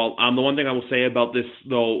foul as well. The one thing I will say about this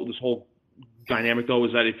whole dynamic, though,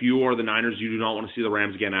 is that if you are the Niners, you do not want to see the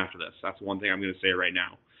Rams again after this. That's one thing I'm going to say right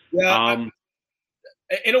now. Yeah.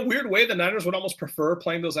 In a weird way, the Niners would almost prefer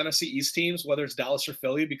playing those NFC East teams, whether it's Dallas or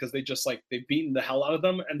Philly, because they just they've beaten the hell out of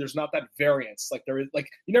them, and there's not that variance. There is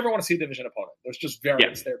you never want to see a division opponent. There's just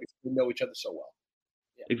variance there because we know each other so well.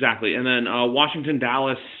 Yeah. Exactly. And then Washington,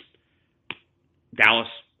 Dallas.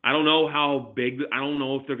 I don't know how big. I don't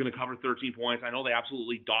know if they're going to cover 13 points. I know they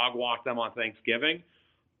absolutely dog walked them on Thanksgiving,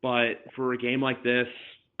 but for a game like this,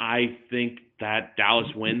 I think that Dallas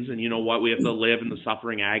wins. And you know what? We have to live in the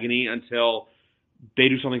suffering agony until they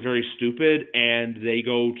do something very stupid and they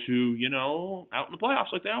go to out in the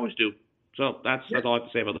playoffs like they always do. So that's all I have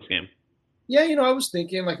to say about this game. Yeah, I was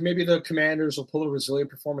thinking maybe the Commanders will pull a resilient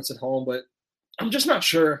performance at home, but I'm just not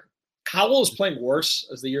sure. Howell is playing worse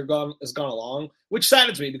as the year has gone along, which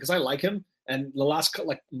saddens me because I like him, and the last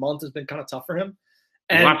month has been kind of tough for him.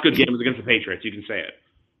 And the last good game was against the Patriots. You can say it.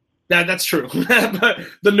 That's true, but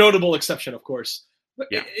the notable exception, of course. But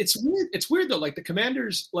yeah. It's weird. It's weird though. The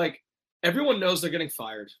Commanders, everyone knows they're getting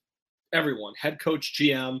fired. Everyone, head coach,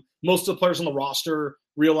 GM, most of the players on the roster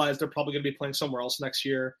realize they're probably going to be playing somewhere else next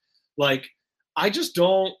year. I just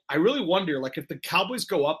don't. I really wonder, if the Cowboys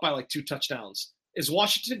go up by 2 touchdowns. Is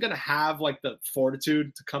Washington going to have the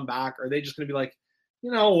fortitude to come back? Or are they just going to be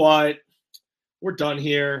you know what? We're done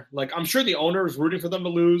here. I'm sure the owner is rooting for them to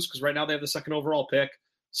lose because right now they have the 2nd overall pick.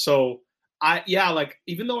 So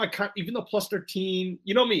even though plus 13,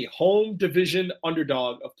 you know me, home division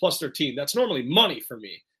underdog of plus 13, that's normally money for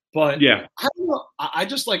me. But yeah, I don't know. I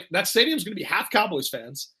just that stadium's going to be half Cowboys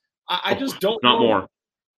fans. I just don't know. Not more.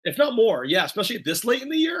 If not more, yeah, especially this late in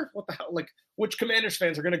the year. What the hell? Which Commanders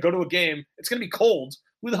fans are going to go to a game? It's going to be cold.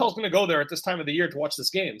 Who the hell's going to go there at this time of the year to watch this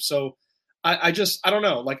game? So I don't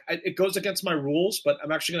know. It goes against my rules, but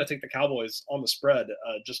I'm actually going to take the Cowboys on the spread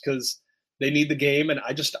just because they need the game. And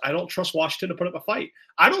I don't trust Washington to put up a fight.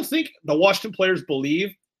 I don't think the Washington players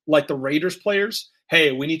believe, the Raiders players,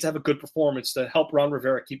 hey, we need to have a good performance to help Ron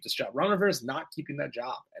Rivera keep this job. Ron Rivera is not keeping that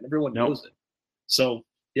job, and everyone knows it. So.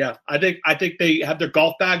 Yeah, I think they have their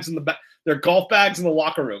golf bags in the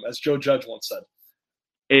locker room, as Joe Judge once said.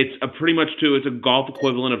 It's pretty much it's a golf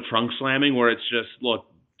equivalent of trunk slamming, where it's just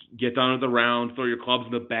get done with the round, throw your clubs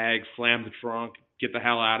in the bag, slam the trunk, get the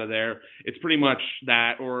hell out of there. It's pretty much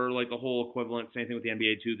that, or the whole equivalent. Same thing with the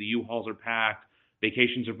NBA too. The U-Hauls are packed,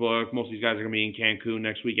 vacations are booked. Most of these guys are going to be in Cancun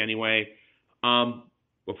next week anyway.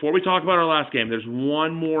 Before we talk about our last game, there's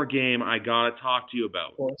one more game I gotta talk to you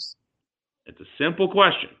about. Of course. It's a simple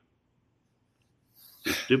question.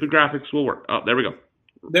 These stupid graphics will work. Oh, there we go.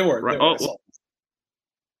 They were. Right.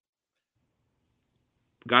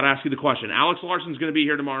 Got to ask you the question. Alex Larson's going to be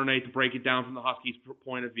here tomorrow night to break it down from the Huskies'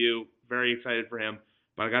 point of view. Very excited for him.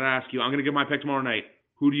 But I got to ask you, I'm going to give my pick tomorrow night.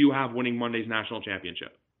 Who do you have winning Monday's national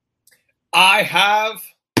championship? I have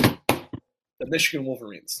The Michigan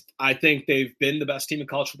Wolverines. I think they've been the best team in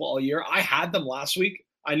college football all year. I had them last week.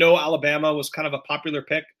 I know Alabama was kind of a popular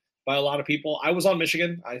pick by a lot of people. I was on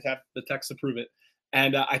Michigan. I have the text to prove it.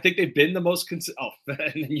 And I think they've been the most and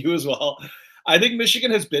you as well. I think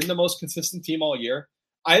Michigan has been the most consistent team all year.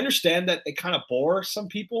 I understand that they kind of bore some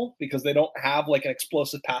people because they don't have like an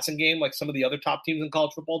explosive passing game like some of the other top teams in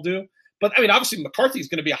college football do. But I mean, obviously McCarthy is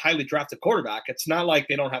going to be a highly drafted quarterback. It's not like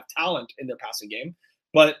they don't have talent in their passing game,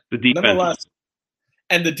 but The defense. nonetheless,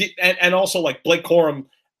 and also like Blake Corum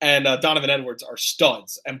and Donovan Edwards are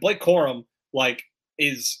studs, and Blake Corum like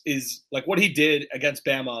is like what he did against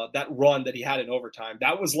Bama, that run that he had in overtime.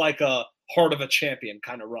 That was like a heart of a champion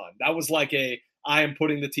kind of run. That was like I am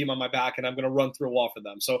putting the team on my back and I'm going to run through a wall for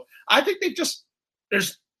them. So I think they just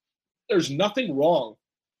there's nothing wrong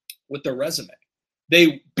with their resume.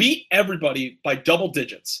 They beat everybody by double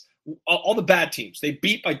digits. All the bad teams, they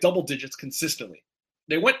beat by double digits consistently.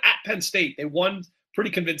 They went at Penn State. They won pretty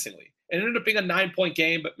convincingly. It ended up being a 9-point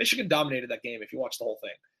game, but Michigan dominated that game if you watch the whole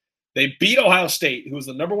thing. They beat Ohio State, who was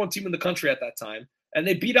the number one team in the country at that time, and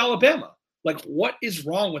they beat Alabama. Like, what is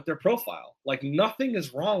wrong with their profile? Like, nothing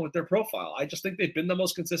is wrong with their profile. I just think they've been the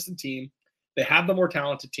most consistent team. They have the more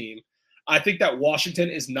talented team. I think that Washington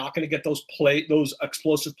is not going to get those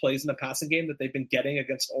explosive plays in the passing game that they've been getting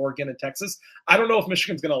against Oregon and Texas. I don't know if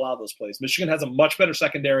Michigan's going to allow those plays. Michigan has a much better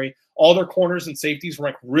secondary. All their corners and safeties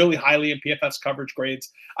rank really highly in PFF's coverage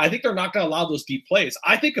grades. I think they're not going to allow those deep plays.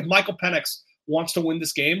 I think if Michael Penix wants to win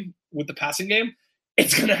this game with the passing game,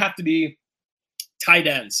 it's going to have to be tight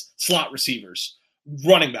ends, slot receivers,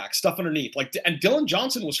 running backs, stuff underneath. And Dylan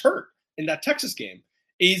Johnson was hurt in that Texas game.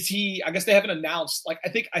 Is he? I guess they haven't announced. Like, I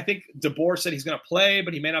think DeBoer said he's going to play,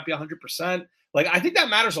 but he may not be 100%. Like, I think that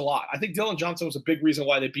matters a lot. I think Dylan Johnson was a big reason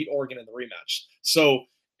why they beat Oregon in the rematch. So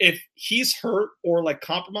if he's hurt or like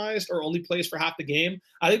compromised or only plays for half the game,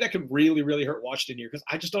 I think that could really, really hurt Washington here because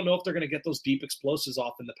I just don't know if they're going to get those deep explosives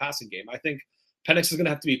off in the passing game. I think Penix is going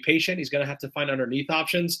to have to be patient. He's going to have to find underneath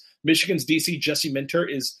options. Michigan's DC, Jesse Minter,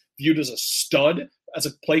 is viewed as a stud as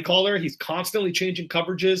a play caller. He's constantly changing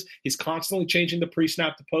coverages. He's constantly changing the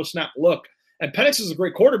pre-snap to post-snap look. And Penix is a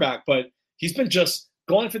great quarterback, but he's been just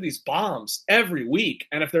going for these bombs every week.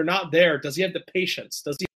 And if they're not there, does he have the patience?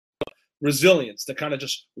 Does he have the resilience to kind of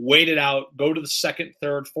just wait it out, go to the second,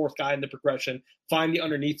 third, fourth guy in the progression, find the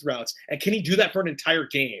underneath routes? And can he do that for an entire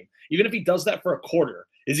game? Even if he does that for a quarter,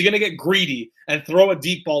 is he going to get greedy and throw a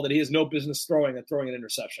deep ball that he has no business throwing and throwing an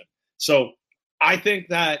interception? So I think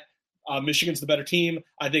that Michigan's the better team.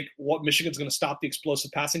 I think Michigan's going to stop the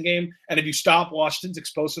explosive passing game. And if you stop Washington's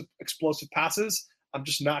explosive passes, I'm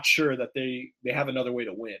just not sure that they have another way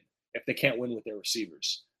to win if they can't win with their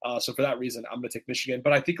receivers. So for that reason, I'm going to take Michigan.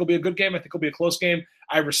 But I think it'll be a good game. I think it'll be a close game.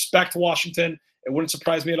 I respect Washington. It wouldn't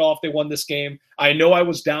surprise me at all if they won this game. I know I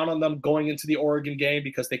was down on them going into the Oregon game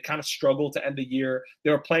because they kind of struggled to end the year. They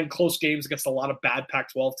were playing close games against a lot of bad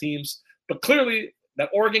Pac-12 teams. But clearly, that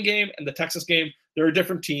Oregon game and the Texas game, they're a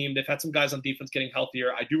different team. They've had some guys on defense getting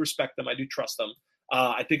healthier. I do respect them. I do trust them.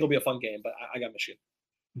 I think it'll be a fun game, but I got Michigan.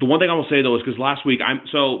 The one thing I will say, though, is because last week,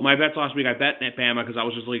 my bets last week, I bet at Bama because I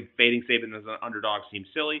was just like fading Saban as an underdog seemed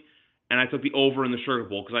silly. And I took the over in the Sugar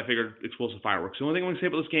Bowl because I figured explosive fireworks. The only thing I'm going to say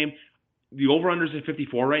about this game, the over-under is at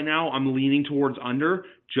 54 right now. I'm leaning towards under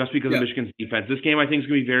just because of Michigan's defense. This game, I think, is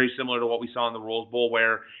going to be very similar to what we saw in the Rose Bowl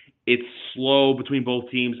where it's slow between both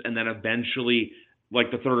teams and then eventually – like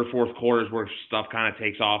the third or fourth quarters where stuff kind of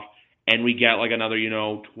takes off and we get like another,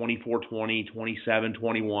 24-20,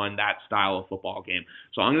 27-21, that style of football game.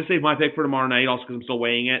 So I'm going to save my pick for tomorrow night also because I'm still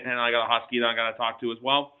weighing it and I got a Husky that I got to talk to as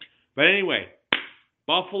well. But anyway,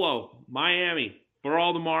 Buffalo, Miami, for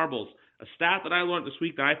all the marbles. A stat that I learned this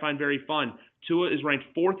week that I find very fun. Tua is ranked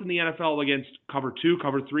 4th in the NFL against cover 2,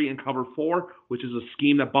 cover 3, and cover 4, which is a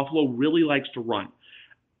scheme that Buffalo really likes to run.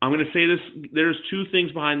 I'm going to say this. There's two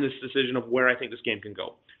things behind this decision of where I think this game can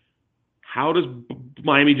go. How does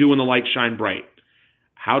Miami do when the lights shine bright?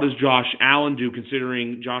 How does Josh Allen do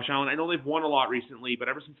considering Josh Allen? I know they've won a lot recently, but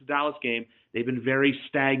ever since the Dallas game, they've been very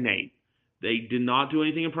stagnant. They did not do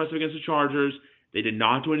anything impressive against the Chargers. They did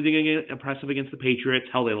not do anything impressive against the Patriots.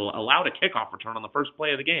 Hell, they allowed a kickoff return on the first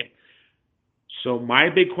play of the game. So my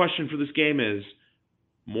big question for this game is,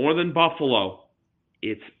 more than Buffalo,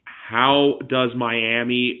 it's how does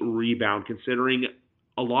Miami rebound, considering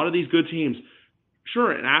a lot of these good teams,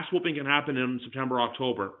 sure, an ass whooping can happen in September,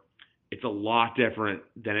 October. It's a lot different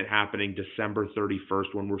than it happening December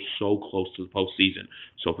 31st when we're so close to the postseason.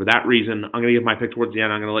 So for that reason, I'm going to give my pick towards the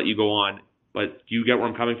end. I'm going to let you go on. But do you get where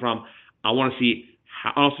I'm coming from? I want to see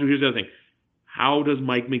how. Also, here's the other thing. How does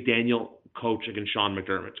Mike McDaniel coach against Sean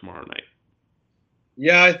McDermott tomorrow night?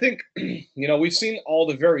 Yeah, I think, we've seen all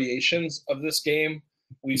the variations of this game.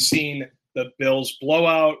 We've seen the Bills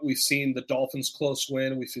blowout. We've seen the Dolphins close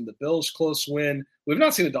win. We've seen the Bills close win. We've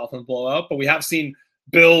not seen the Dolphins blowout, but we have seen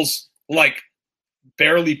Bills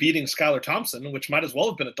barely beating Skylar Thompson, which might as well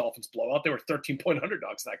have been a Dolphins blowout. They were 13-point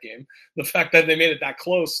underdogs that game. The fact that they made it that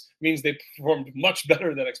close means they performed much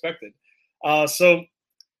better than expected. So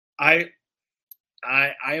I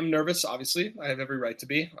am nervous, obviously. I have every right to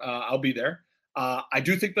be. I'll be there. I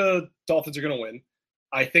do think the Dolphins are going to win.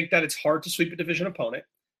 I think that it's hard to sweep a division opponent.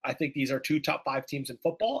 I think these are 2 top 5 teams in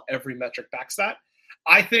football. Every metric backs that.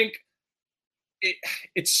 I think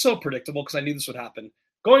it's so predictable because I knew this would happen.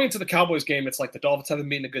 Going into the Cowboys game, it's like the Dolphins haven't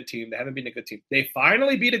beaten a good team. They haven't beaten a good team. They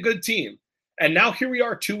finally beat a good team. And now here we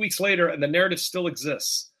are 2 weeks later, and the narrative still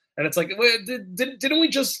exists. And it's like, didn't we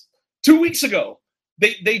just 2 weeks ago?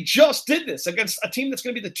 They just did this against a team that's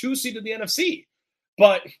going to be the 2 seed of the NFC.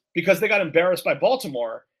 But because they got embarrassed by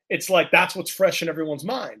Baltimore, it's like that's what's fresh in everyone's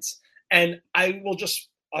minds. And I will just,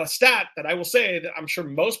 a stat that I will say that I'm sure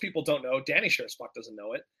most people don't know, Danny Sherstock doesn't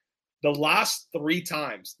know it. The last 3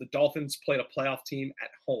 times the Dolphins played a playoff team at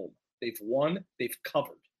home, they've won, they've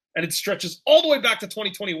covered. And it stretches all the way back to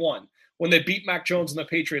 2021 when they beat Mac Jones and the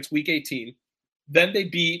Patriots week 18. Then they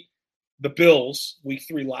beat the Bills week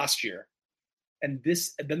 3 last year. And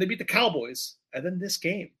then they beat the Cowboys, and then this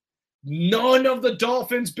game. None of the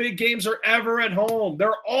Dolphins' big games are ever at home.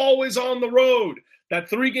 They're always on the road. That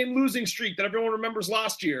 3-game losing streak that everyone remembers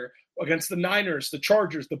last year against the Niners, the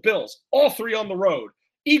Chargers, the Bills, all 3 on the road.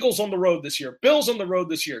 Eagles on the road this year, Bills on the road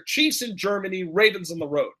this year, Chiefs in Germany, Ravens on the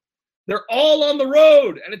road. They're all on the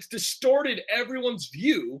road, and it's distorted everyone's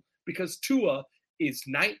view because Tua is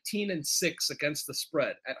 19-6 against the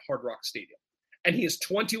spread at Hard Rock Stadium. And he is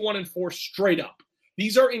 21-4 straight up.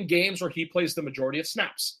 These are in games where he plays the majority of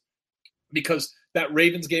snaps. Because that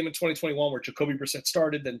Ravens game in 2021 where Jacoby Brissett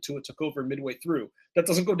started, then Tua took over midway through, that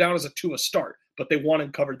doesn't go down as a Tua start, but they won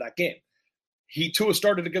and covered that game. Tua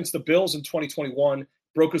started against the Bills in 2021,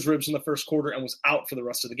 broke his ribs in the first quarter, and was out for the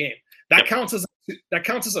rest of the game. That counts as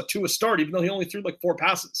a Tua start, even though he only threw 4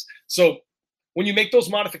 passes. So when you make those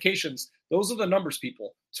modifications, those are the numbers,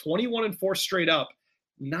 people. 21-4 straight up,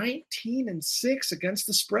 19-6 against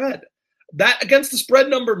the spread. That against the spread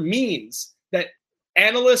number means that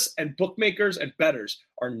analysts and bookmakers and bettors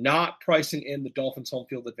are not pricing in the Dolphins' home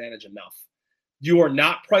field advantage enough. You are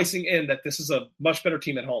not pricing in that this is a much better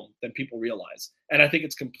team at home than people realize. And I think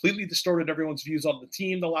it's completely distorted everyone's views on the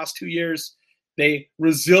team the last 2 years. They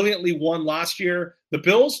resiliently won last year. The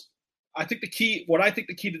Bills, I think the key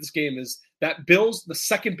to this game is that the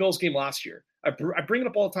second Bills game last year. I bring it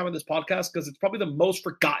up all the time on this podcast because it's probably the most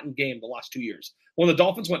forgotten game the last 2 years. When the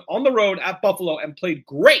Dolphins went on the road at Buffalo and played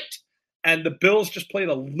great, and the Bills just played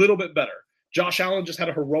a little bit better. Josh Allen just had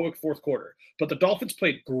a heroic fourth quarter. But the Dolphins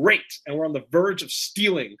played great and were on the verge of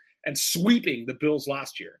stealing and sweeping the Bills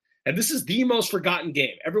last year. And this is the most forgotten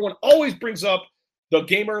game. Everyone always brings up the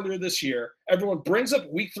game earlier this year. Everyone brings up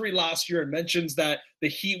week 3 last year and mentions that the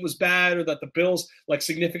Heat was bad or that the Bills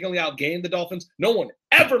significantly outgained the Dolphins. No one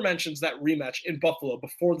ever mentions that rematch in Buffalo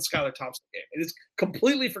before the Skylar Thompson game. It is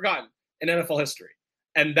completely forgotten in NFL history.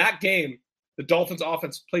 And that game, the Dolphins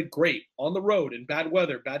offense played great on the road in bad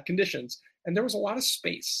weather, bad conditions, and there was a lot of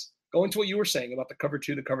space. Going to what you were saying about the cover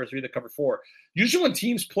 2, the cover 3, the cover 4. Usually when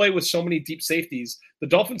teams play with so many deep safeties, the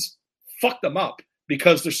Dolphins fuck them up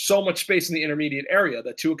because there's so much space in the intermediate area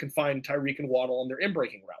that Tua can find Tyreek and Waddle on their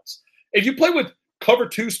in-breaking routes. If you play with cover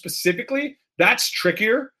 2 specifically, that's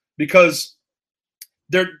trickier because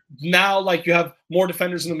they're now you have more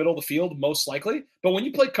defenders in the middle of the field, most likely. But when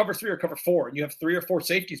you play cover 3 or cover 4 and you have 3 or 4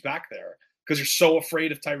 safeties back there because you're so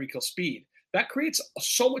afraid of Tyreek Hill's speed, that creates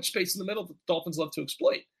so much space in the middle that the Dolphins love to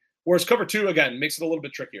exploit. Whereas cover 2, again, makes it a little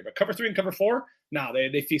bit trickier. But cover 3 and cover 4,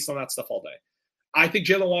 they feast on that stuff all day. I think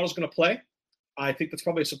Jalen Waddle's going to play. I think that's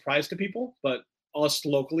probably a surprise to people, but us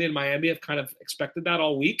locally in Miami have kind of expected that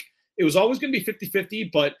all week. It was always going to be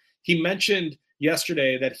 50-50, but he mentioned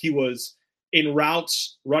yesterday that he was in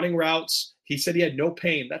routes, running routes. He said he had no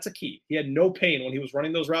pain. That's a key. He had no pain when he was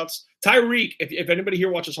running those routes. Tyreek, if anybody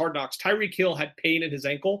here watches Hard Knocks, Tyreek Hill had pain in his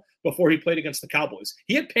ankle before he played against the Cowboys.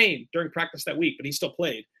 He had pain during practice that week, but he still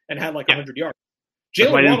played and had 100 yards.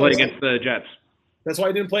 That's why he didn't play against the Jets. That's why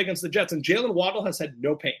he didn't play against the Jets. And Jalen Waddle has had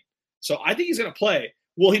no pain. So I think he's going to play.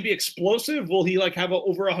 Will he be explosive? Will he have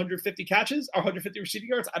over 150 catches, 150 receiving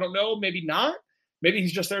yards? I don't know. Maybe not. Maybe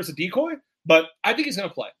he's just there as a decoy. But I think he's going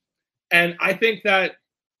to play. And I think that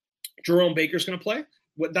Jerome Baker's going to play.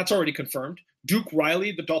 That's already confirmed. Duke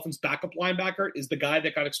Riley, the Dolphins' backup linebacker, is the guy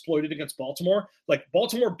that got exploited against Baltimore.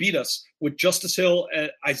 Baltimore beat us with Justice Hill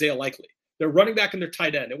and Isaiah Likely. their running back and their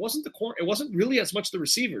tight end. It wasn't it wasn't really as much the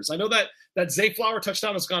receivers. I know that Zay Flower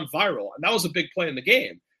touchdown has gone viral, and that was a big play in the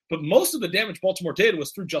game. But most of the damage Baltimore did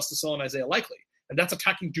was through Justice Hill and Isaiah Likely, and that's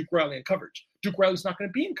attacking Duke Riley in coverage. Duke Riley's not going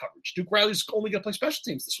to be in coverage. Duke Riley's only going to play special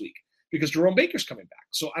teams this week because Jerome Baker's coming back.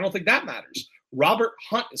 So I don't think that matters. Robert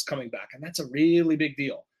Hunt is coming back, and that's a really big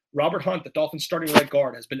deal. Robert Hunt, the Dolphins starting right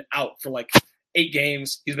guard, has been out for like 8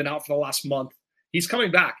 games. He's been out for the last month. He's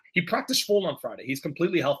coming back. He practiced full on Friday. He's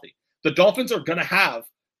completely healthy. The Dolphins are going to have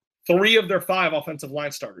 3 of their 5 offensive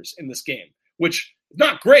line starters in this game, which is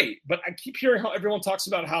not great, but I keep hearing how everyone talks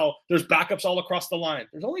about how there's backups all across the line.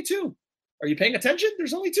 There's only 2. Are you paying attention?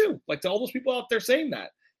 There's only 2. Like, to all those people out there saying that.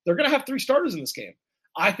 They're going to have 3 starters in this game.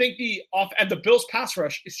 I think the Bills' pass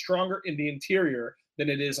rush is stronger in the interior than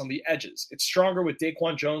it is on the edges. It's stronger with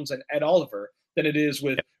Daquan Jones and Ed Oliver than it is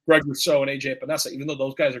with Greg Rousseau and A.J. Epinesa, even though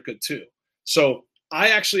those guys are good too. So I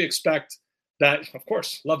actually expect that, of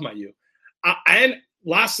course, love my U. And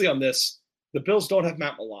lastly on this, the Bills don't have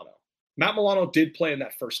Matt Milano. Matt Milano did play in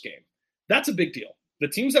that first game. That's a big deal. The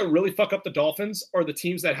teams that really fuck up the Dolphins are the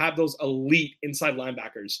teams that have those elite inside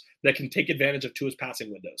linebackers that can take advantage of Tua's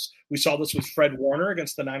passing windows. We saw this with Fred Warner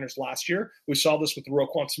against the Niners last year. We saw this with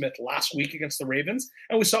Roquan Smith last week against the Ravens.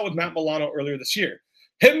 And we saw it with Matt Milano earlier this year.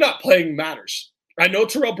 Him not playing matters. I know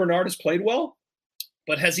Terrell Bernard has played well,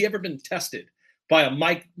 but has he ever been tested by a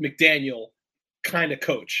Mike McDaniel kind of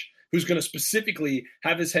coach who's going to specifically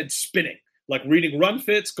have his head spinning, like reading run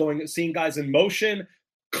fits, seeing guys in motion,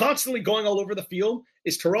 constantly going all over the field?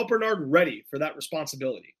 Is Terrell Bernard ready for that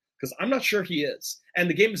responsibility? Because I'm not sure he is. And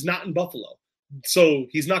the game is not in Buffalo. So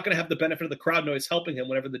he's not going to have the benefit of the crowd noise helping him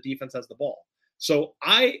whenever the defense has the ball. So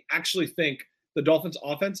I actually think the Dolphins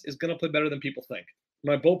offense is going to play better than people think.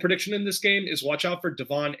 My bold prediction in this game is watch out for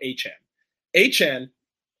Devon Achane. Achane,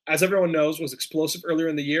 as everyone knows, was explosive earlier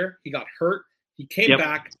in the year. He got hurt. He came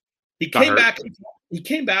back. He came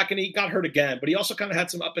back and he got hurt again, but he also kind of had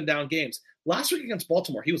some up and down games. Last week against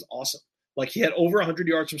Baltimore, he was awesome. Like, he had over 100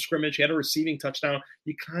 yards from scrimmage. He had a receiving touchdown.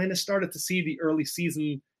 You kind of started to see the early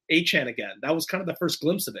season Achane again. That was kind of the first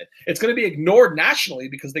glimpse of it. It's going to be ignored nationally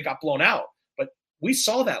because they got blown out, but we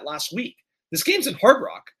saw that last week. This game's in Hard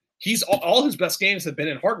Rock. All his best games have been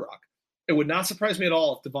in Hard Rock. It would not surprise me at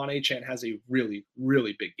all if Devon Achane has a really,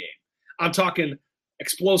 really big game. I'm talking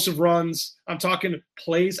explosive runs. I'm talking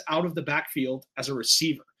plays out of the backfield as a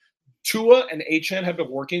receiver. Tua and Achane have been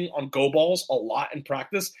working on go balls a lot in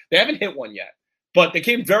practice. They haven't hit one yet, but they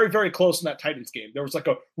came very, very close in that Titans game. There was like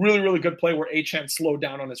a really, really good play where Achane slowed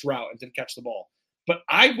down on his route and didn't catch the ball. But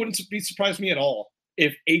I wouldn't be surprised me at all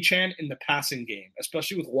if Achane in the passing game,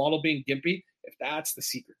 especially with Waddle being gimpy, if that's the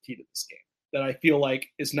secret key to this game that I feel like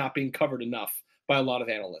is not being covered enough by a lot of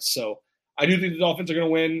analysts. So I do think the Dolphins are going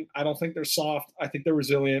to win. I don't think they're soft. I think they're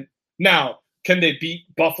resilient. Now, can they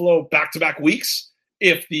beat Buffalo back-to-back weeks?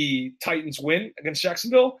 If the Titans win against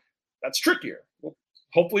Jacksonville, that's trickier. Well,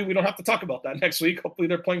 hopefully we don't have to talk about that next week. Hopefully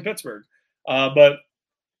they're playing Pittsburgh. But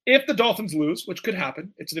if the Dolphins lose, which could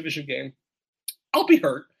happen, it's a division game, I'll be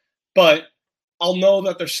hurt. But I'll know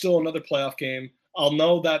that there's still another playoff game. I'll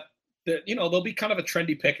know that they'll be kind of a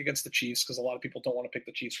trendy pick against the Chiefs because a lot of people don't want to pick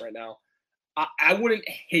the Chiefs right now. I wouldn't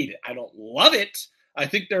hate it. I don't love it. I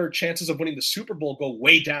think their chances of winning the Super Bowl go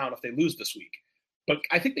way down if they lose this week. But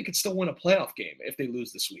I think they could still win a playoff game if they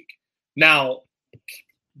lose this week. Now,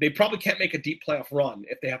 they probably can't make a deep playoff run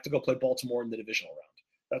if they have to go play Baltimore in the divisional round.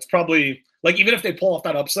 That's probably, like, even if they pull off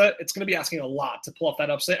that upset, it's going to be asking a lot to pull off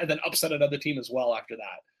that upset and then upset another team as well after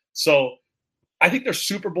that. So I think their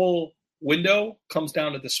Super Bowl window comes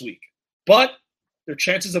down to this week. But their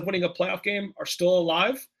chances of winning a playoff game are still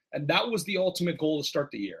alive, and that was the ultimate goal to start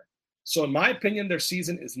the year. So in my opinion, their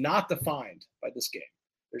season is not defined by this game.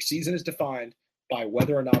 Their season is defined by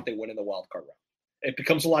whether or not they win in the wild card round. It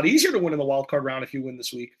becomes a lot easier to win in the wild card round if you win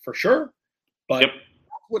this week, for sure. But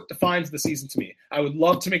that's what defines the season to me. I would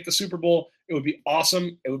love to make the Super Bowl. It would be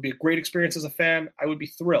awesome. It would be a great experience as a fan. I would be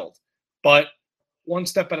thrilled. But one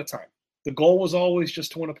step at a time. The goal was always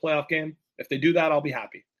just to win a playoff game. If they do that, I'll be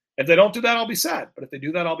happy. If they don't do that, I'll be sad. But if they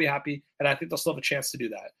do that, I'll be happy. And I think they'll still have a chance to do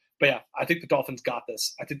that. But yeah, I think the Dolphins got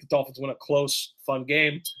this. I think the Dolphins win a close, fun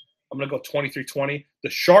game. I'm going to go 23-20. The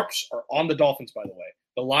Sharps are on the Dolphins, by the way.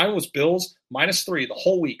 The line was Bills -3 the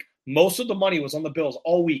whole week. Most of the money was on the Bills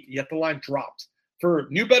all week, yet the line dropped. For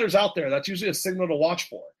new bettors out there, that's usually a signal to watch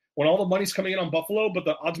for. When all the money's coming in on Buffalo, but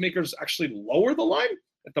the odds makers actually lower the line,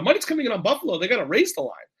 if the money's coming in on Buffalo, they got to raise the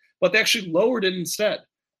line. But they actually lowered it instead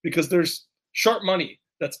because there's sharp money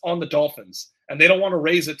that's on the Dolphins, and they don't want to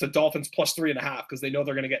raise it to Dolphins +3.5 because they know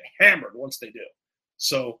they're going to get hammered once they do.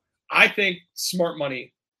 So I think smart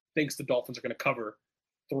money thinks the Dolphins are going to cover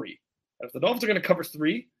 3. And if the Dolphins are going to cover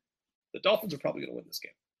 3, the Dolphins are probably going to win this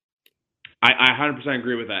game. I 100%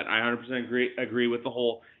 agree with that. I 100% agree with the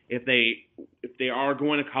whole if they are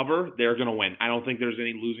going to cover, they're going to win. I don't think there's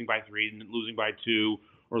any losing by 3, losing by 2,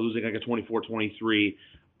 or losing like a 24-23.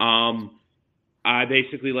 I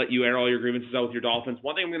basically let you air all your grievances out with your Dolphins.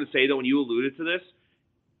 One thing I'm going to say, though, when you alluded to this,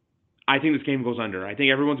 I think this game goes under. I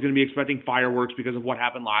think everyone's going to be expecting fireworks because of what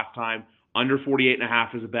happened last time. Under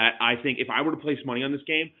 48.5 is a bet. I think if I were to place money on this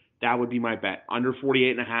game, that would be my bet. Under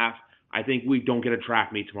 48.5. I think we don't get a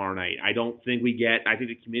track meet tomorrow night. I don't think we get – I think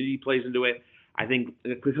the community plays into it. I think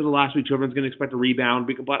because of last week, everyone's going to expect a rebound.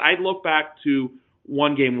 But I'd look back to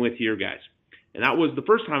one game with you guys, and that was the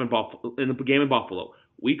first time in the game in Buffalo.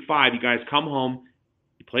 Week 5, you guys come home,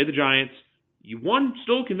 you play the Giants. You won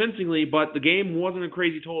still convincingly, but the game wasn't a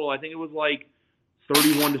crazy total. I think it was like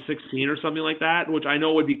 31-16 or something like that, which I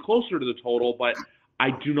know would be closer to the total, but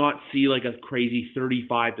I do not see like a crazy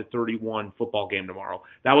 35-31 football game tomorrow.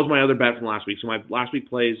 That was my other bet from last week. So my last week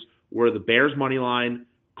plays were the Bears money line,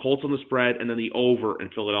 Colts on the spread, and then the over in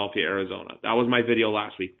Philadelphia, Arizona. That was my video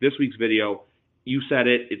last week. This week's video, you said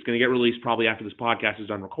it. It's going to get released probably after this podcast is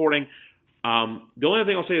done recording. The only other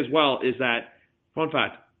thing I'll say as well is that, fun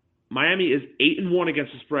fact, Miami is 8-1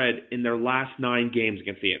 against the spread in their last 9 games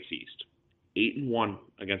against the AFC East. 8-1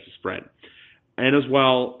 against the spread. And as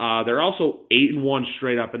well, they're also 8-1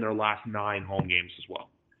 straight up in their last 9 home games as well.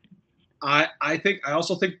 I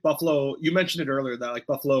also think Buffalo, you mentioned it earlier, that like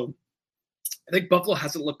Buffalo, I think Buffalo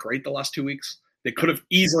hasn't looked great the last 2 weeks. They could have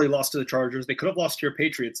easily lost to the Chargers. They could have lost to your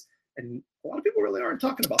Patriots. And a lot of people really aren't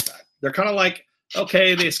talking about that. They're kind of like,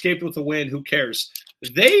 okay, they escaped with a win. Who cares?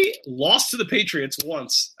 They lost to the Patriots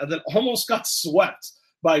once and then almost got swept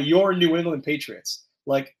by your New England Patriots.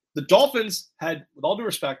 Like the Dolphins had, with all due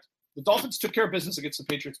respect, the Dolphins took care of business against the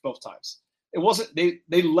Patriots both times. It wasn't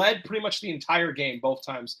they led pretty much the entire game both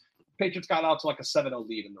times. The Patriots got out to like a 7-0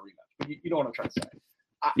 lead in the rematch. You know what I'm trying to say.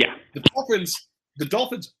 Yeah. The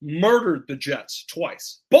Dolphins murdered the Jets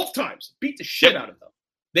twice. Both times. Beat the shit out of them.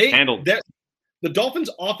 They handled. The Dolphins'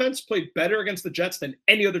 offense played better against the Jets than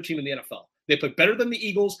any other team in the NFL. They played better than the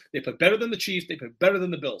Eagles. They played better than the Chiefs. They played better than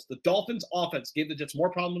the Bills. The Dolphins' offense gave the Jets more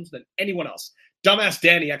problems than anyone else. Dumbass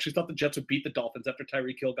Danny actually thought the Jets would beat the Dolphins after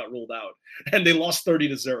Tyreek Hill got ruled out, and they lost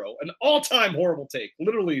 30-0. An all-time horrible take,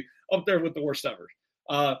 literally up there with the worst ever.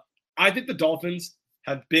 I think the Dolphins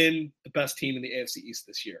have been the best team in the AFC East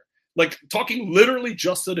this year. Like, talking literally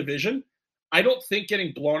just the division, I don't think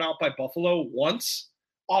getting blown out by Buffalo once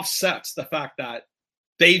offsets the fact that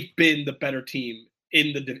they've been the better team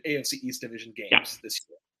in the AFC East division games this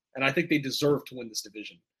year. And I think they deserve to win this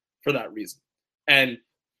division for that reason. And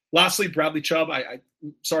lastly, Bradley Chubb, I'm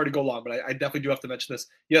sorry to go long, but I definitely do have to mention this.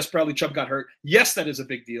 Yes, Bradley Chubb got hurt. Yes, that is a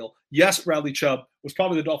big deal. Yes, Bradley Chubb was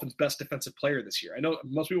probably the Dolphins' best defensive player this year. I know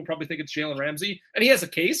most people probably think it's Jalen Ramsey, and he has a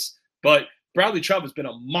case, but Bradley Chubb has been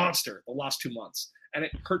a monster the last 2 months. And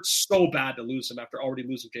it hurts so bad to lose him after already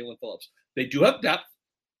losing Jalen Phillips. They do have depth.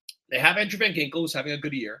 They have Andrew Van Ginkel, who's having a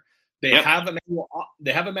good year. They have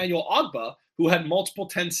Emmanuel Ogbah, who had multiple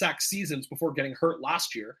 10-sack seasons before getting hurt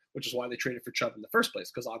last year, which is why they traded for Chubb in the first place,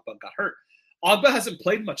 because Ogbah got hurt. Ogbah hasn't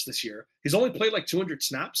played much this year. He's only played like 200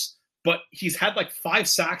 snaps, but he's had like 5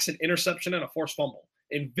 sacks, an interception, and a forced fumble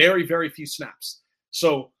in very, very few snaps.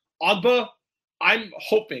 So Ogbah, I'm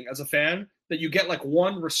hoping as a fan that you get like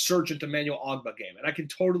one resurgent Emmanuel Ogbah game, and I can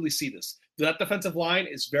totally see this. That defensive line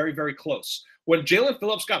is very, very close. When Jalen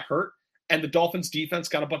Phillips got hurt and the Dolphins defense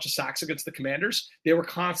got a bunch of sacks against the Commanders, they were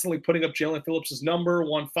constantly putting up Jalen Phillips' number,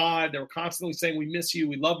 1-5. They were constantly saying, we miss you,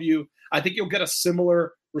 we love you. I think you'll get a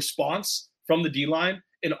similar response from the D-line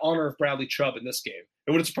in honor of Bradley Chubb in this game.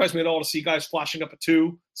 It wouldn't surprise me at all to see guys flashing up a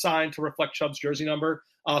 2 sign to reflect Chubb's jersey number.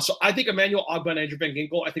 So I think Emmanuel Ogbah and Andrew Van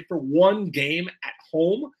Ginkel, I think for one game at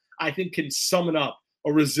home, I think can summon up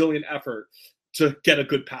a resilient effort to get a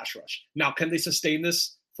good pass rush. Now, can they sustain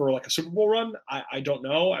this for like a Super Bowl run? I don't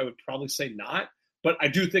know. I would probably say not. But I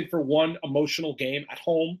do think for one emotional game at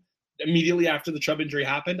home, immediately after the Chubb injury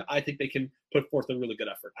happened, I think they can put forth a really good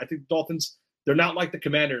effort. I think the Dolphins, they're not like the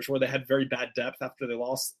Commanders where they had very bad depth after they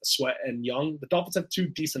lost Sweat and Young. The Dolphins have 2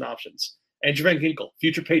 decent options. Andrew Van Ginkel,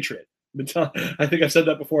 future Patriot. I think I've said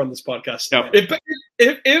that before on this podcast. Yep.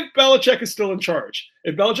 If Belichick is still in charge,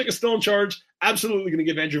 absolutely going to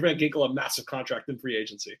give Andrew Van Ginkel a massive contract in free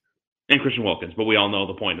agency. And Christian Wilkins, but we all know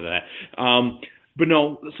the point of that. But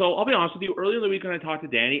no, so I'll be honest with you. Earlier in the week when I talked to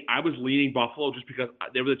Danny, I was leaning Buffalo just because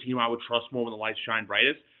they were the team I would trust more when the lights shine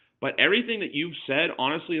brightest. But everything that you've said,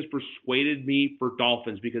 honestly, has persuaded me for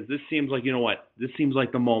Dolphins because this seems like, you know what? This seems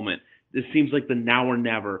like the moment. This seems like the now or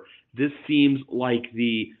never. This seems like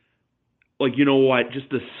you know what, just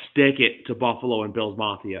to stick it to Buffalo and Bills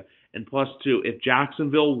Mafia. and +2. If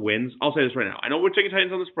Jacksonville wins, I'll say this right now. I know we're taking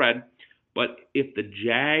Titans on the spread, but if the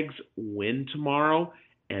Jags win tomorrow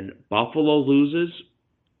and Buffalo loses,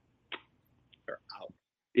 they're out.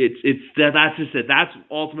 That's just it. That's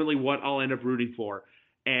ultimately what I'll end up rooting for.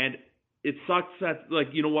 And it sucks that,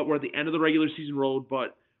 you know what, we're at the end of the regular season road,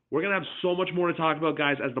 but we're going to have so much more to talk about,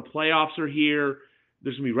 guys, as the playoffs are here.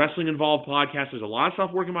 There's going to be wrestling-involved podcasts. There's a lot of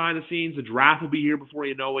stuff working behind the scenes. The draft will be here before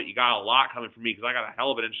you know it. You got a lot coming for me because I got a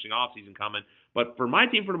hell of an interesting offseason coming. But for my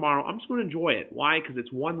team for tomorrow, I'm just going to enjoy it. Why? Because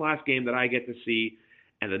it's one last game that I get to see.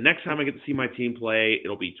 And the next time I get to see my team play,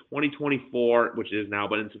 it'll be 2024, which it is now,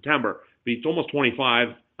 but in September. But it's almost 25.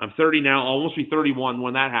 I'm 30 now. I'll almost be 31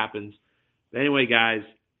 when that happens. But anyway, guys,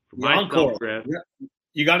 for myself, Griff,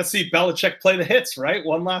 you got to see Belichick play the hits, right?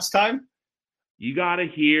 One last time. You got to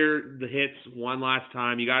hear the hits one last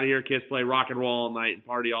time. You got to hear Kiss play rock and roll all night and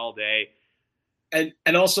party all day. And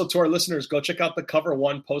also to our listeners, go check out the Cover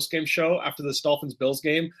One postgame show after this Dolphins-Bills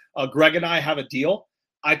game. Greg and I have a deal.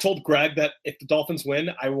 I told Greg that if the Dolphins win,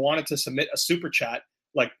 I wanted to submit a super chat,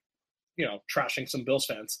 trashing some Bills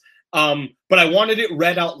fans. But I wanted it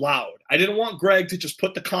read out loud. I didn't want Greg to just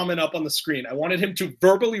put the comment up on the screen. I wanted him to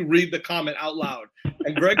verbally read the comment out loud.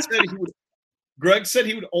 And Greg said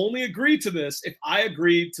he would only agree to this if I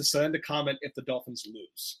agreed to send a comment if the Dolphins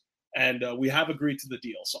lose. And we have agreed to the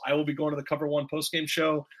deal. So I will be going to the Cover One postgame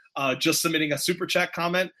show, just submitting a super chat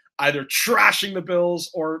comment, either trashing the Bills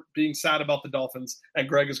or being sad about the Dolphins. And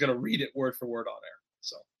Greg is going to read it word for word on air.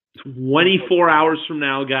 So 24 hours from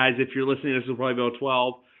now, guys, if you're listening, this will probably go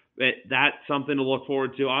 12. That's something to look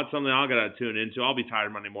forward to. It's something I'll gotta tune into. I'll be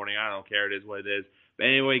tired Monday morning. I don't care. It is what it is. But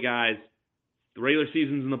anyway, guys, the regular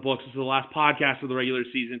season's in the books. This is the last podcast of the regular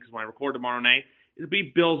season because when I record tomorrow night, it'll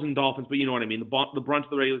be Bills and Dolphins, but you know what I mean. The brunt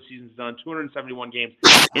of the regular season's done. 271 games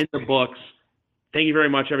in the books. Thank you very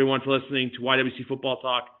much, everyone, for listening to YWC Football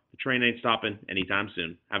Talk. The train ain't stopping anytime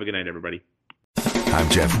soon. Have a good night, everybody. I'm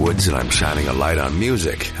Jeff Woods, and I'm shining a light on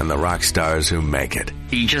music and the rock stars who make it.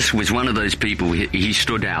 He just was one of those people. He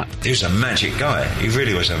stood out. He was a magic guy. He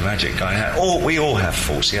really was a magic guy. We all have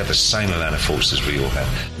faults. He had the same amount of faults as we all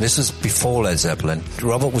have. This was before Led Zeppelin.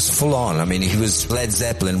 Robert was full on. I mean, he was Led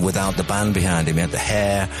Zeppelin without the band behind him. He had the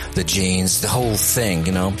hair, the jeans, the whole thing,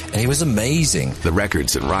 and he was amazing. The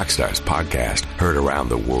Records and Rockstars podcast, heard around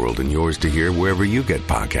the world and yours to hear wherever you get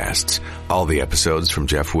podcasts. All the episodes from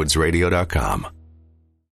JeffWoodsRadio.com.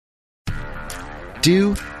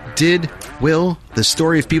 Do, Did, Will, the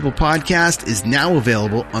Story of People podcast is now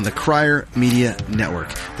available on the Crier Media Network.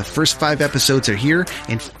 The first 5 episodes are here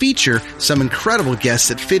and feature some incredible guests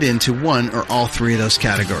that fit into one or all 3 of those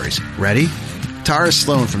categories. Ready? Tara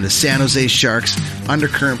Sloan from the San Jose Sharks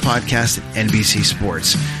Undercurrent podcast at NBC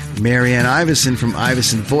Sports. Marianne Iveson from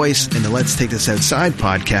Iveson Voice and the Let's Take This Outside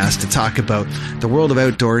podcast to talk about the world of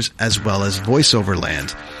outdoors as well as voiceover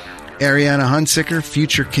land. Ariana Hunsicker,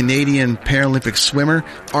 future Canadian Paralympic swimmer,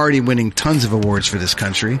 already winning tons of awards for this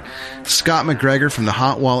country. Scott McGregor from the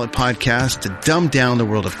Hot Wallet podcast to dumb down the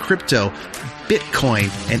world of crypto, Bitcoin,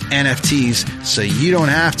 and NFTs so you don't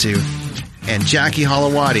have to. And Jackie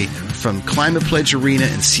Holowati from Climate Pledge Arena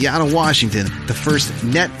in Seattle, Washington, the first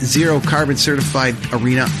net zero carbon certified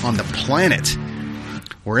arena on the planet.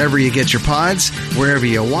 Wherever you get your pods, wherever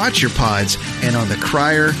you watch your pods, and on the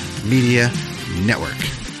Crier Media Network.